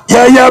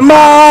 Yeah,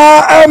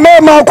 ma. A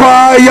man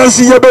cry. Yes,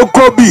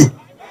 Obekobi.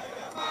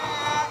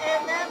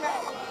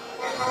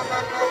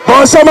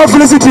 But some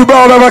Felicity,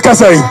 but I'm not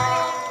saying.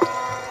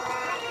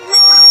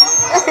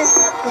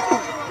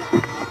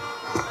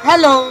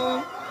 Hello.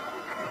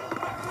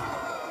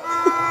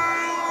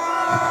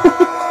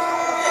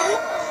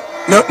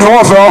 No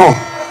one for all.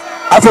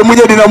 I feel we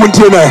didn't want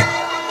to know.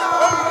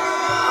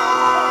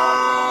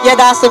 Yeah,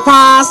 that's the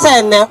pass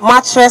and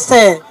mattress,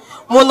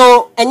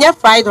 mono, and your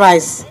fried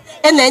rice,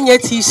 and then your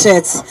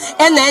t-shirts,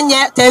 and then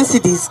your 10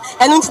 CDs,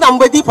 and it's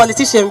nobody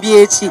politician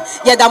BH.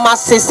 Yeah, that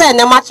must say,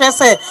 and a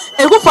mattress,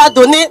 and go for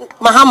donate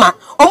Mahama,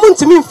 or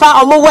to me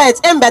far or more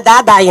words, and bed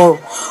dying.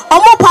 Or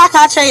more park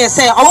archer,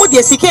 say, or more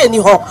dear CK any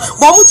hawk,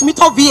 but to me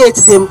top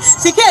V8 them,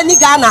 CK any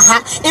Ghana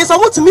ha, and so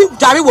to me,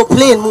 Jerry will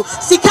play,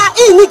 Sika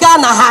any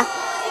Ghana ha.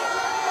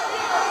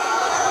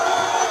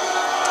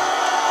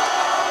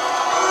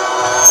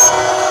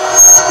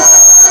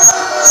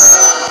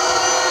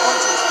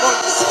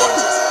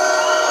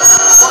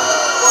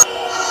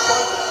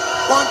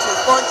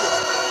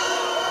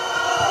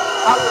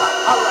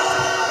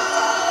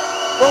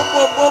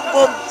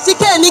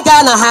 Sika any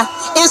Ghana ha,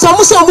 is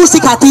almost a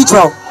music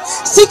cathedral.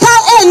 Sika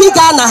any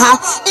Ghana ha,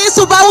 is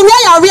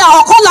Ubaunia area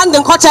or call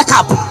London co check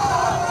up.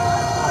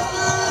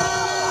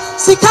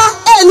 Sika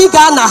any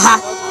Ghana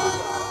ha,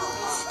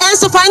 and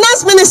so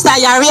finance minister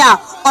area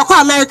or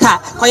call America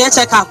for your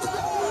check up.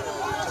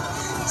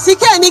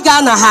 Sika any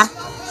Ghana ha,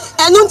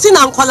 and Untin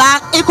and Kola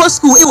Eco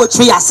School, it will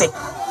tree ase.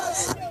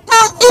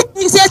 It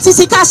is yet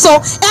Sika so,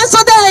 and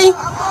so they.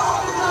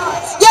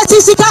 Yes,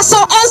 Sika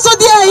so, and so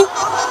they.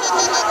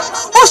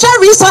 Ocean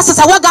resources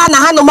are what Ghana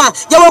Hanoma,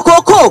 your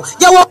cocoa,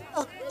 your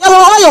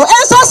oil,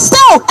 and so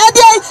still, and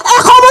they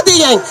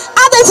accommodating,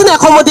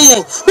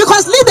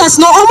 because leaders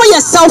know only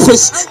you're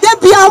selfish. They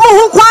be a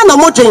more.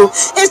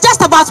 It's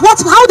just about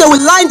how they will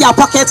line their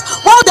pockets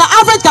while the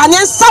average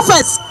Ghanaian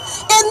suffers.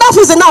 Enough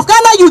is enough.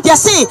 Ghana, you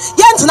just say,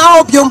 Yent now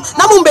opium,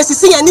 Namumbesi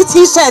see any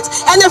t-shirt,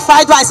 any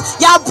fried rice,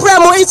 ya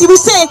bremo, we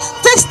say,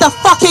 fix the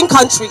fucking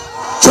country.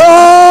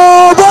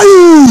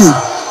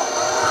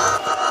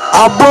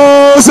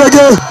 Abose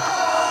again.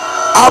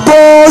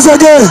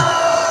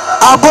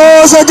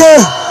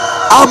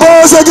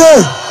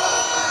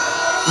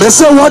 They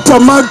say what a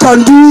man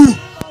can do.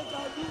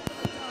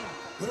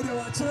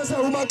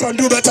 A woman can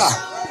do better.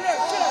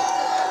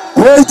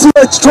 Wait,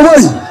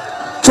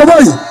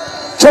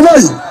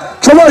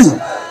 Choboy.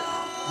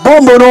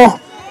 Bombo no.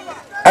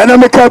 And I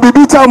make a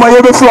baby time my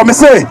ever from me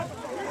say.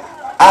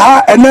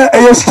 And then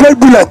a straight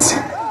bullet.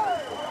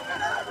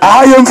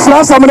 I am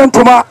France, I'm in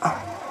Toma.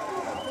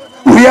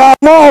 We are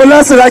more or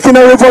less like in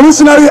a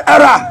revolutionary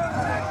era.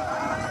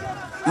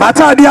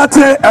 Mata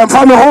diate and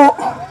family home.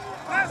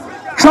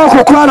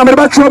 Choco Kwana,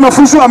 Mebatro,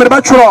 Mafuso,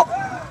 Mebatro.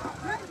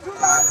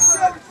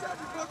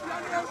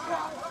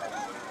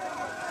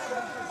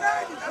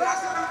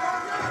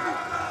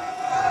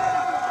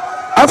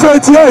 After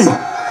TA.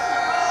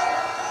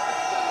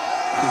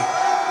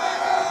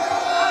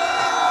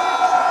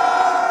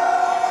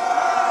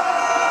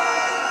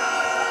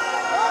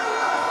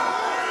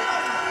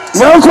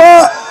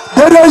 Yoko,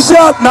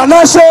 Dedesha,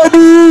 Nana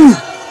Shady.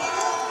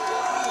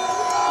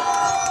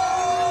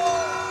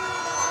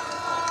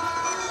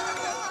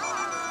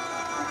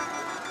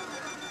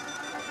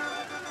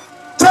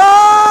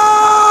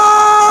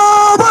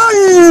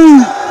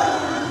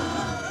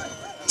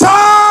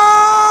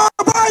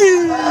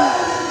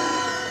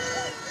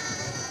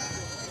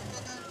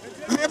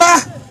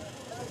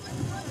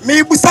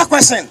 Me busa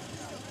question.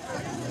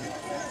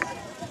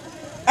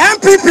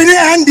 MPP ni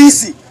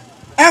NDC.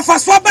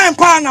 Enfaso ba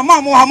empa na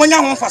mamu hamonya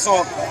ho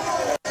faso.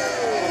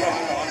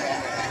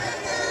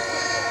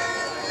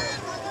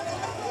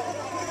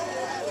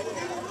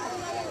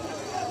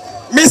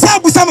 Me say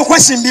busa me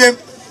question biem.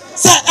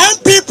 Say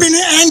MPP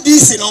ni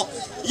NDC no,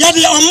 ye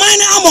dey on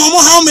mine am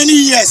how many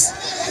years?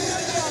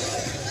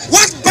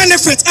 What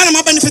benefit? And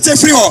my benefit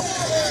free ho.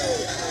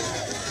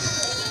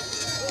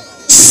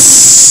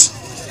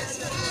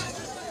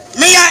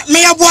 Me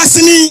ya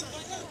boasini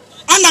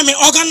ana me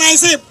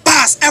organize a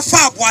bus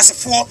efa boase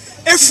for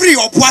e free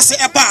or boase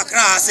e ba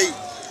kra say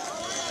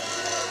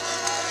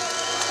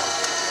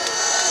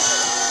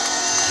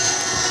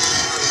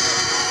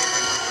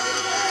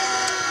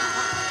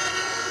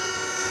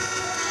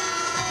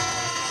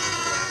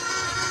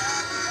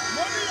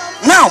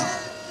now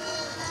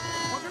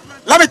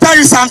let me tell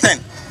you something.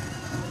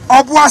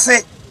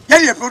 Obuase ye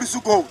dey produce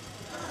gold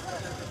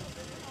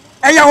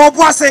e ya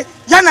obuase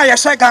ye na ye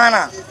hwe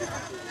Ghana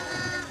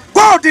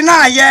gold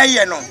na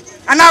ye no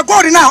and now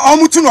gold na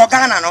omutu no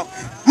Ghana no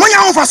munya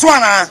honfaso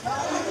ana.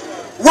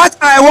 What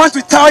I want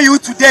to tell you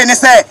today is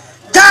say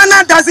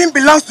Ghana doesn't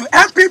belong to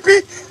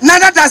MPP,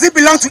 neither does it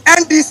belong to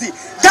NDC.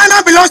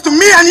 Ghana belongs to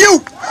me and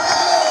you.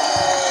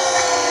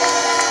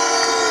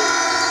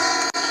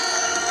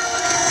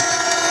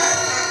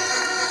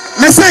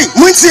 Me say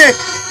muntie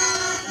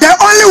the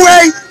only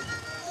way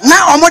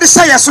na omode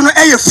say yeso no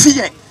eye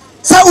fear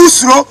say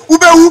usuro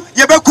ubewu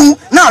yebeku.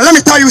 Now let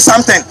me tell you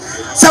something.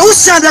 Say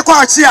usia de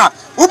kwa achia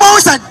ubewu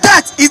say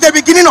that is the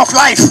beginning of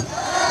life.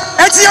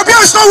 Ethiopia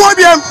is not worth.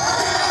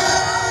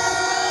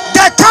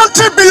 The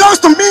country belongs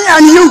to me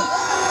and you.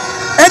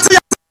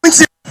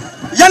 Ethiopia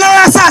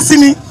yana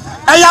asasini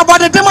eya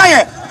bode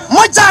demaye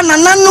moja na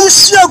nanum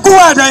shegu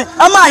ade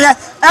amaye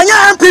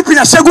enya MPP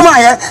na shegu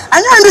maye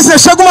enya ndise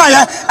shegu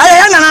maye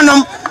eya na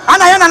nanum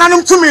ana yana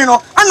nanum to me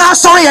no ana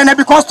sorry ene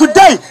because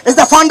today is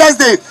the Founders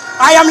Day.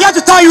 I am here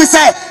to tell you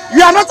say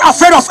you are not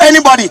afraid of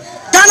anybody.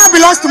 Ghana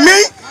belongs to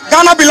me,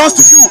 Ghana belongs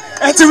to you,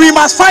 and we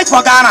must fight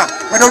for Ghana.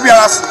 We don't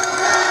realize.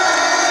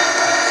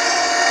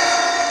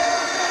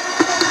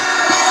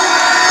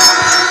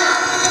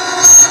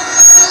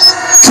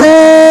 So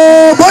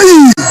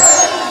boy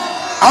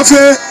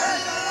after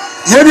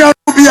Yenia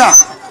Rubia,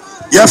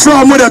 you're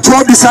from the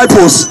 12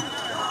 disciples.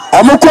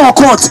 Omoko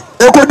court,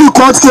 Ekodi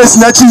court case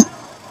Nachi.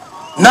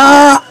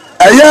 Na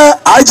eye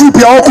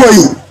IGP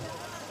Okoi.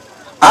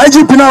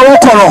 IGP na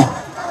Okono.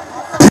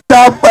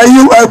 Peter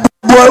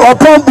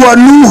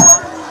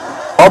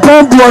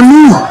upon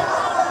Buanu.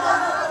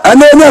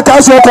 And then you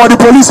can call the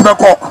police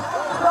bako.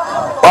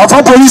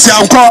 Of police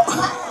yanko.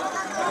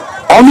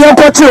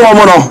 Omiyoko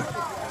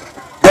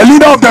the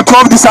leader of the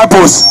 12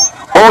 disciples.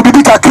 Or be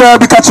kakra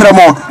be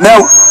kachiramo. Now,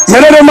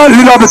 Yerema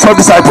leader of the 12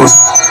 disciples.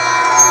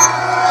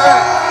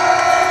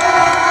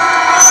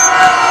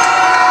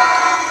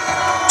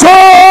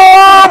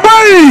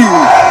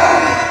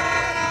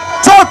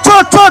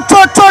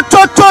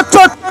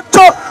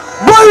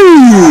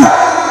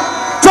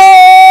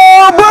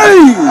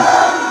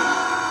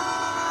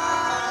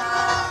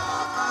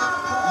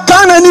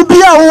 Ghana ni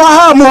bia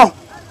wahamo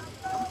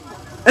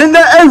in the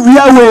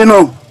area way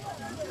no.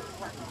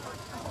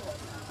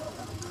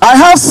 I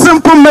have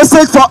simple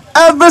message for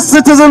every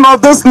citizen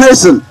of this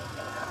nation.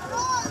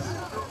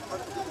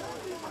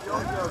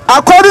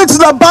 According to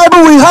the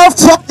Bible, we have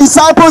 12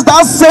 disciples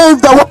that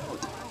saved the world.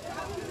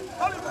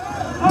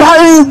 But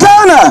in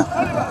Ghana,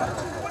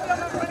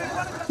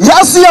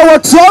 yes, there were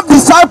 12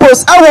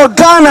 disciples in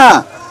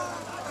Ghana.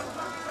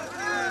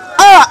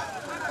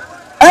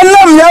 And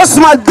let yes,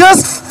 my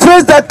this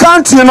face the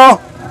country, you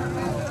know.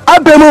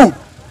 Abemu.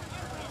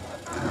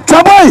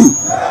 Chaboy.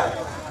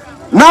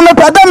 Now the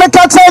pandemic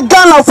catch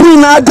Ghana free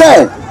now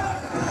there.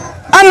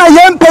 And a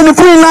young penny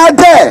free now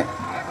there.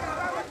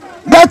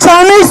 The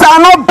Chinese are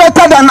not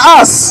better than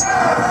us.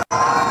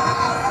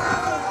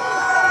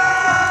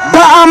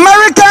 The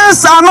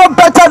Americans are not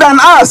better than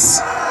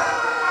us.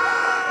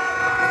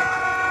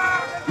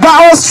 The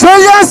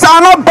Australians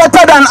are not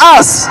better than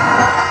us.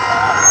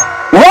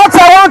 What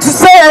I want to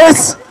say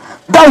is,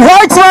 the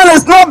white man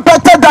is not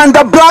better than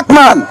the black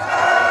man.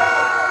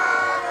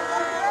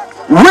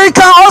 We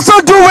can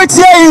also do it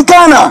here in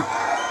Ghana.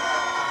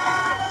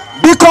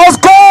 Because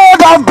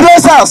God has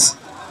blessed us.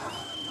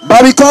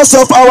 but because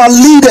of our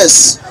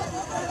leaders.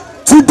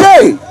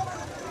 Today,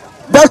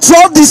 the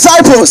 12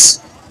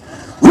 disciples,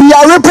 we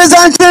are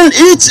representing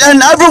each and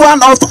every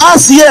one of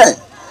us here.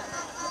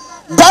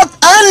 That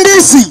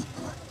NDC,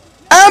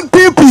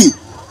 MPP,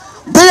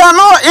 they are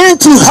not in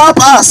to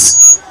help us.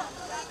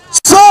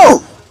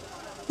 So,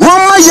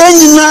 Mama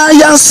Yenina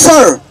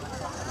Yansur,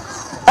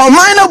 or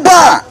minor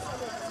bar,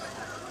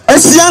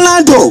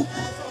 Esianado,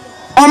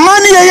 or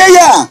Mani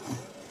Yaya,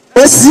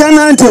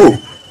 Esianado,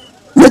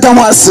 let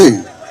them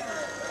say.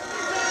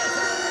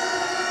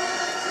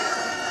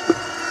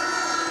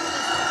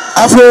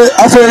 After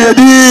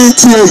Yadi,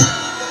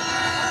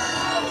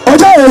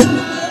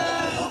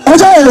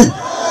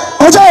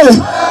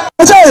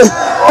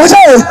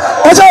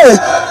 Ojay,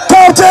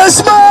 Captain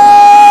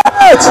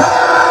Smart!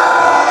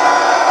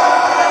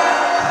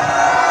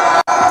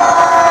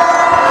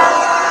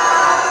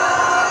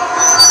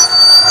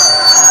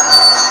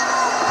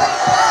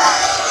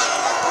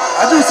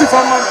 I do see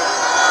for money.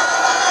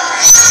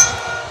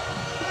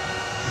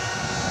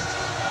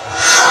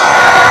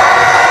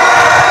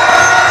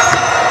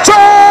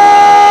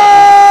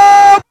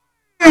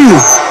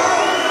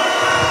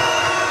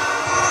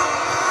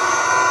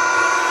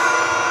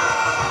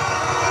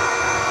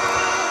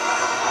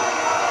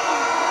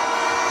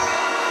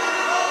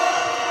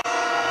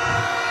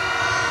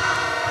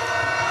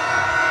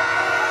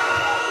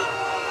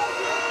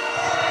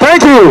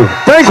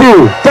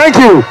 Thank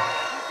you.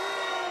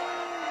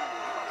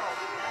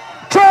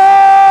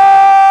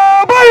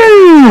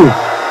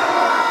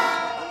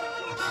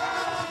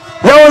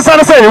 What's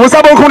that say? What's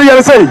up, Uncle?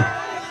 Say,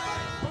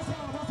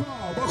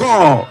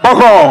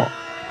 Boko.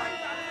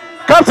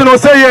 Captain will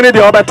say any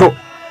the other two.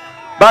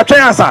 But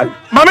can't say.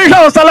 Mammy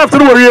house I left to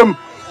him.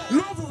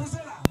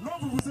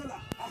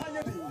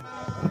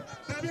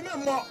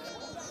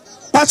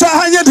 Pacha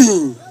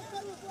Hanyadi.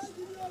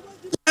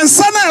 And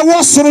Sana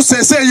was so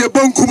say you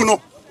bonkuno.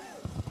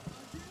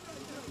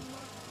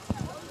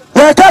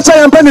 We catch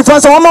a penny for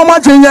some more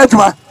in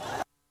Yajma.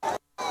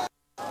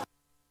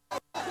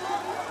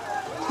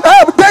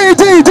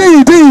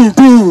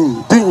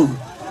 Ding.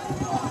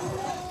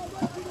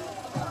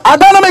 I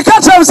don't make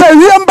catch him say,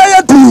 we am by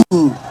a ding.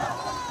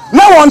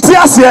 No one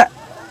tears yet.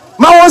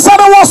 My one son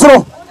was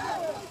so.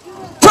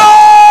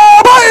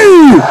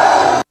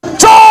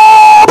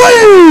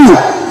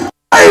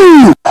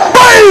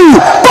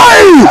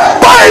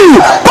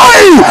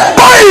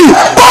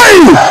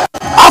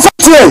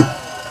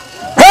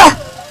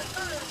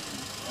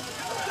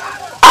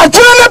 I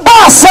join the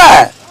boss,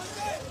 sir.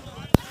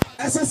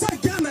 As I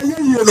said, Ghana,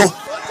 you know.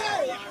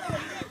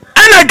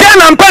 And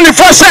again, I'm penny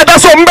for said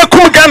that's what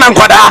Mbeku Ghana and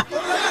Quada.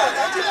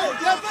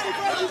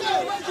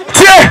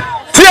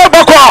 Tie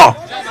Boko.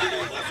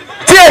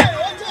 Tie.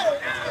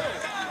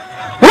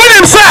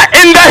 William said,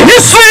 in the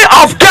history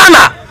of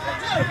Ghana,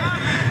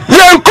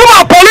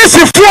 Yankuma police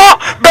for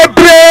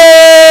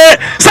Bebre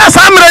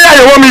Sasamra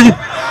Yawomi.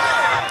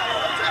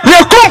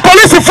 Yakum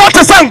police for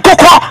to San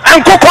Coco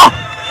and Coco.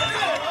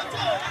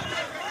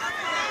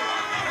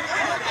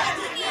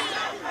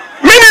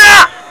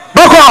 Minia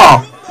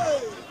Boko.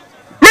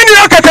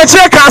 Minia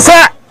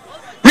Kasa.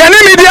 Yani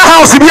media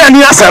house be an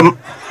yasam.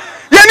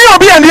 Yani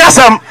obi an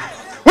yasam.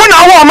 When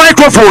I want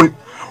microphone,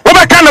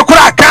 over can a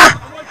cracker.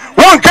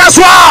 One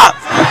caswa.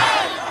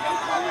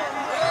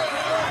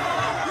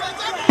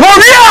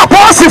 We are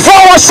possible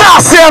for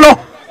Shasiano.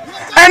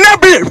 And that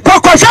be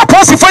Pocosha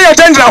possible for your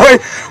danger way.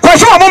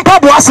 Question among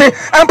Pabuase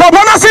and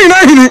Pabona see in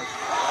Ahini.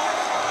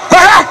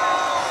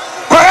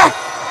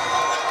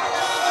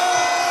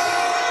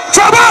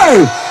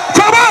 Trouble.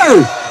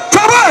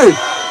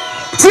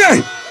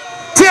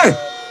 Tie.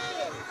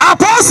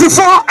 Apostle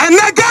for and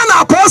again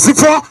apostle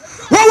for.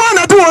 What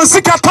one to do on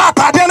Sika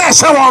Papa, then I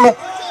shall want.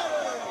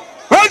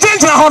 One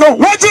ginger hono,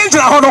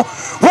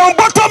 one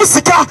bottom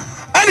Sika,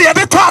 and the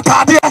other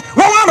Papa, dear.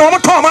 One on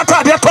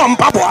Tomata, dear Tom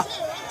Papa.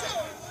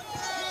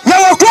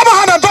 Now, come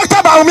on,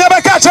 Doctor Baumia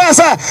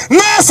chance.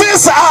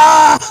 Nurses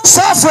are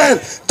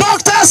suffering,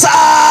 doctors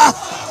are,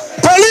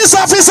 police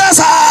officers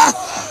are,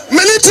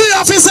 military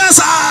officers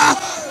are,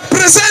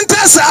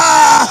 presenters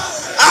are,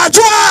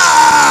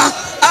 Ajua,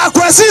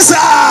 Aquasis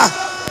are,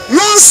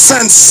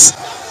 nonsense.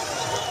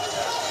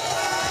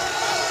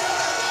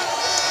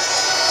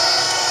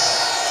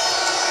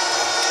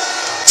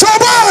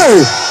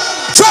 Trouble.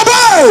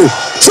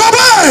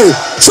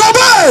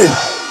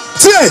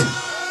 Tie.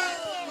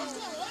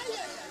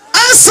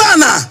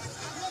 Ansana.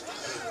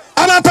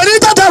 I'm a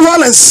Benita de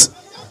Rollins.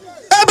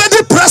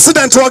 Every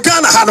president of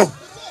Ghana Hano.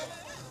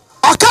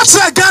 I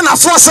catch Ghana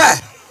for say.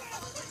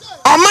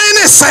 A man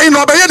is saying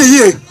no be the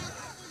year.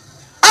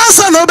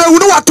 Answer no be who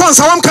what tons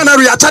of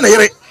canary at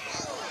here.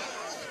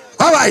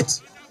 All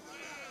right.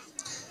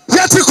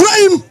 Yet the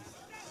crime.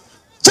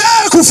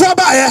 Jack for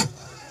buyer.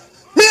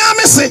 Me I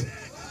miss it.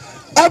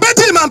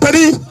 Obedi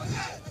Mampedi,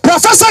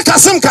 Professor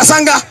Kasim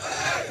Kasanga,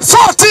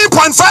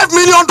 $14.5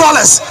 million.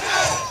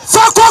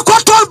 Fakwa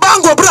Kwatol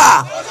Bango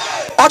Bra,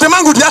 or the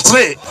Mango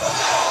Diatre.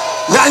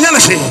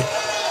 Yanyanashi.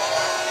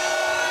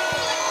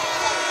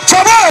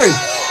 Trouble.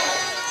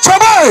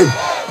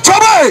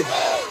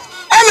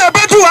 And a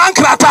bedu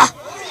ankrata.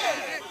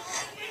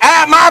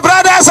 My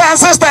brothers and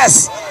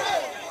sisters.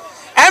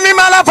 Emi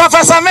mala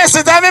Professor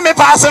Messi, emi me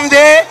pass him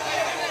there.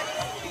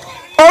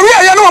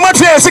 Oria ya no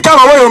matwe sika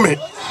ma wo me.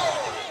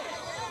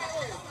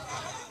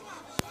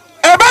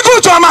 E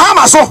bedu to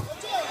Mahama so.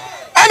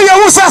 Eni ye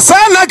wu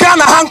say na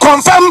Ghana han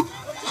confirm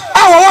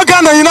awo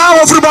Ghana yina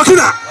wo free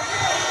Burkina.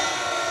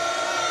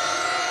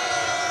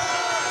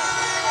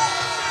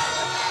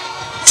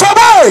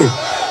 Choboy.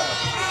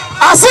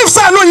 As if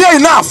say no ye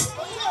enough.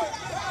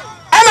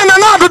 Ena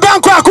na do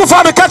dan ko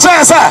akufa de catch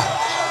say.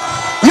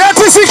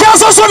 Yeti sika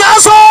so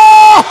naso.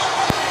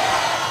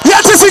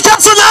 Yeti sika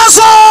so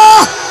naso.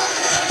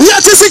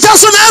 Yeti sika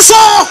so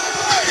naso.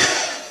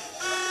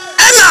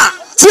 Ena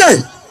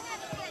tie.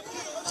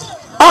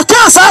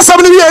 Oka sa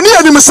asem ni ni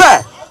anim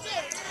say.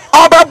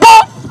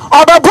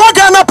 Obebo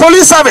Ghana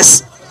Police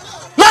Service.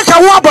 Na ka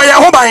wo aboye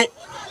ho ban.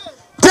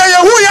 De ye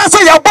hu ya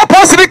say ya bo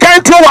police ni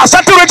kan tuo wa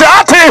security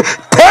ate.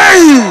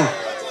 Hey.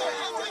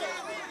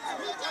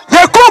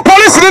 Ye ko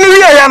police ni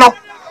wiye ye no.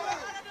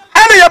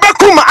 Ene ye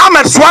bekum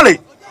Ahmed Swale.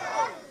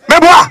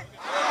 Meboa.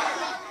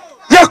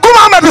 Ye kum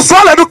Ahmed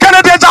Swale do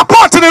Canada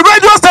Japan the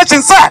radio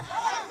station say.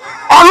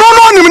 Ono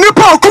no ni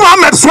pa kum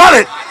Ahmed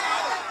Swale.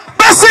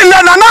 Besi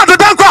le na do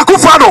dan ko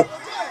akufado.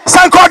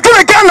 Sanko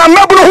dure Ghana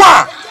mebru ho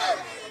a.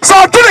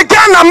 So dure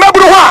Ghana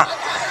mebru ho a.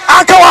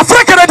 Aka wa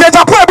Africa de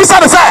Japan bi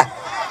say say.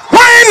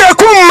 Why ne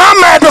kum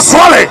Ahmed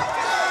Swale?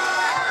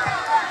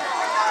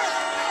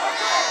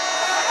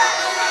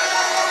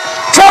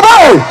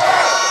 Trouble.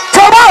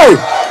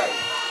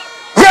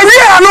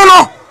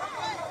 No.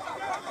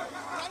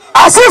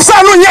 As if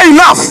say no nye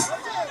enough.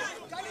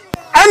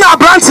 And a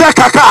branch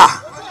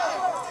kaka.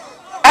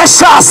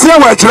 Esha se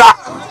wedra.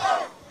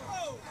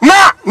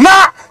 Na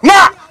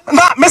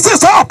Mrs.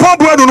 So upon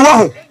board no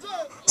ho.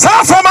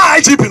 Sa former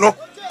IGP no.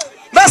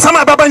 That's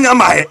my baba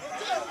nyama he.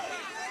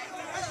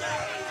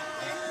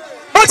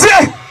 But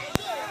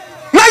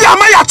na ya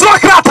ma ya tro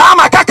krata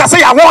ma kaka say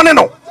ya won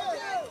no.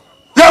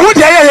 Ya hu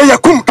de ya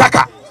kum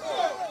kaka.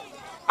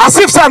 As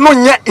if say no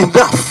nye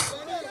enough.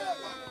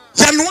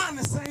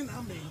 January saying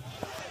amen.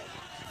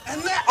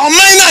 And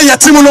Omena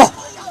Yatimuno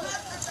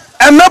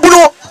and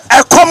Nabuno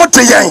a come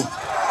to yen.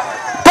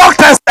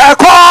 Doctors a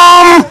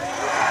come,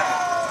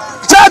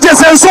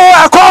 judges and so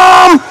a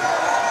come,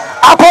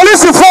 a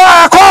police for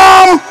a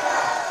come.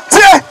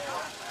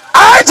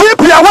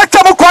 IGP a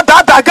welcome called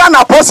that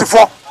Ghana post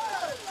for.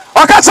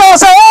 Okacho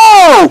say,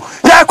 oh,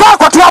 ya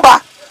kwa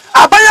twaba,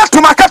 abaya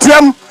to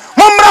Makatium,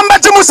 Mumramba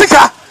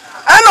Musika,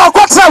 and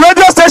Okota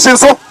radio station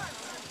so.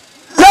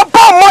 The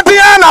bomb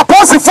Modiana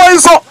Possi for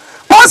so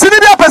Possi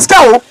Libya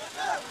Pescao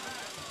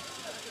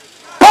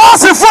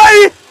Possi for a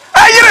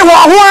year.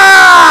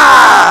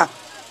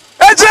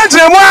 A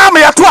gentleman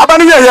may have to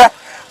abandon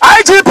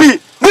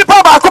IGP,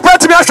 Nipa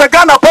Cooperative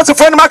Ghana Possi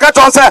for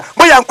Macaton, sir,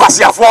 Moyan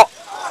Quasia for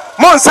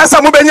Monsessa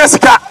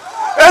Mubenyesica.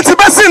 It's the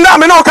best in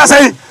Naminoka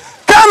say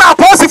Ghana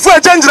Possi for a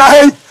gentleman.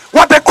 Hey,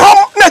 what they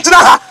come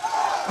Nejana.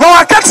 No,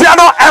 I can't see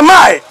no am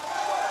I.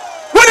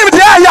 When you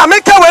there,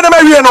 make a way to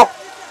Mariano.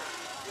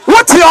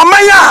 What's your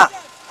maya?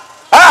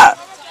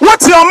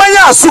 What's your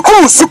maya? Suku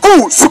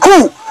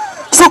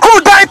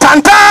die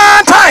time.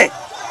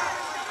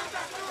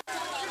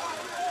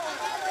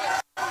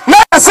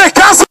 Now I say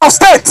Council of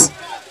State.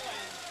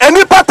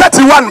 Any part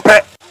 31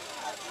 pe.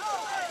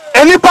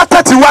 Any part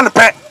 31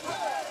 pe.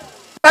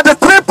 At the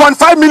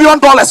 $3.5 million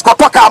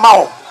kotoka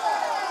amao.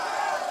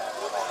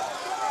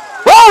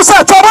 Oh,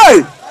 sir,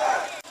 Toby.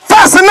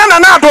 First,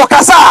 na do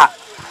kasa.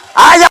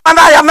 I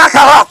am not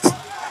corrupt.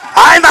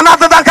 I am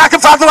not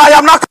I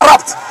am not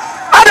corrupt.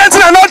 I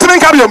didn't know to me.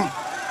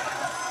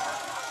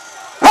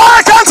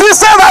 Why can't we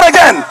say that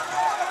again?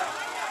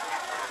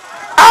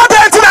 I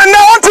didn't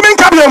know to me.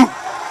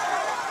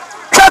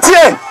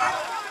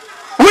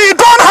 We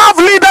don't have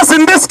leaders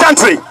in this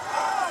country.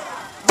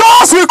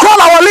 Those we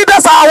call our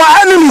leaders are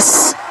our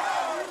enemies.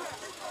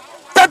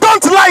 They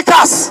don't like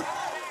us.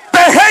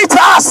 They hate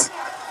us.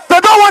 They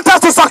don't want us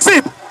to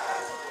succeed.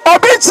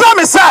 Obichra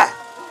me say,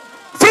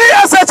 free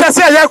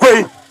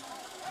SHS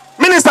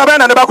Minister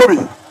Ben and the Bakobi.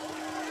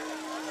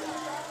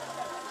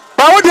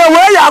 But what the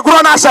way you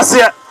grown as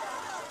here?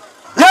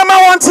 Yama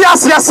want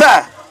yes,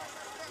 sir.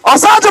 Or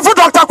such for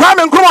Dr.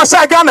 Kwame Nkrumah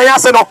say Ghana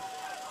yaseno.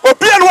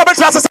 Obi and what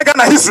class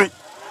Ghana history.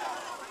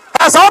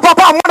 As our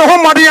papa one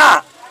home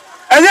modia.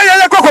 And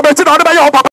yeah, go to the papa.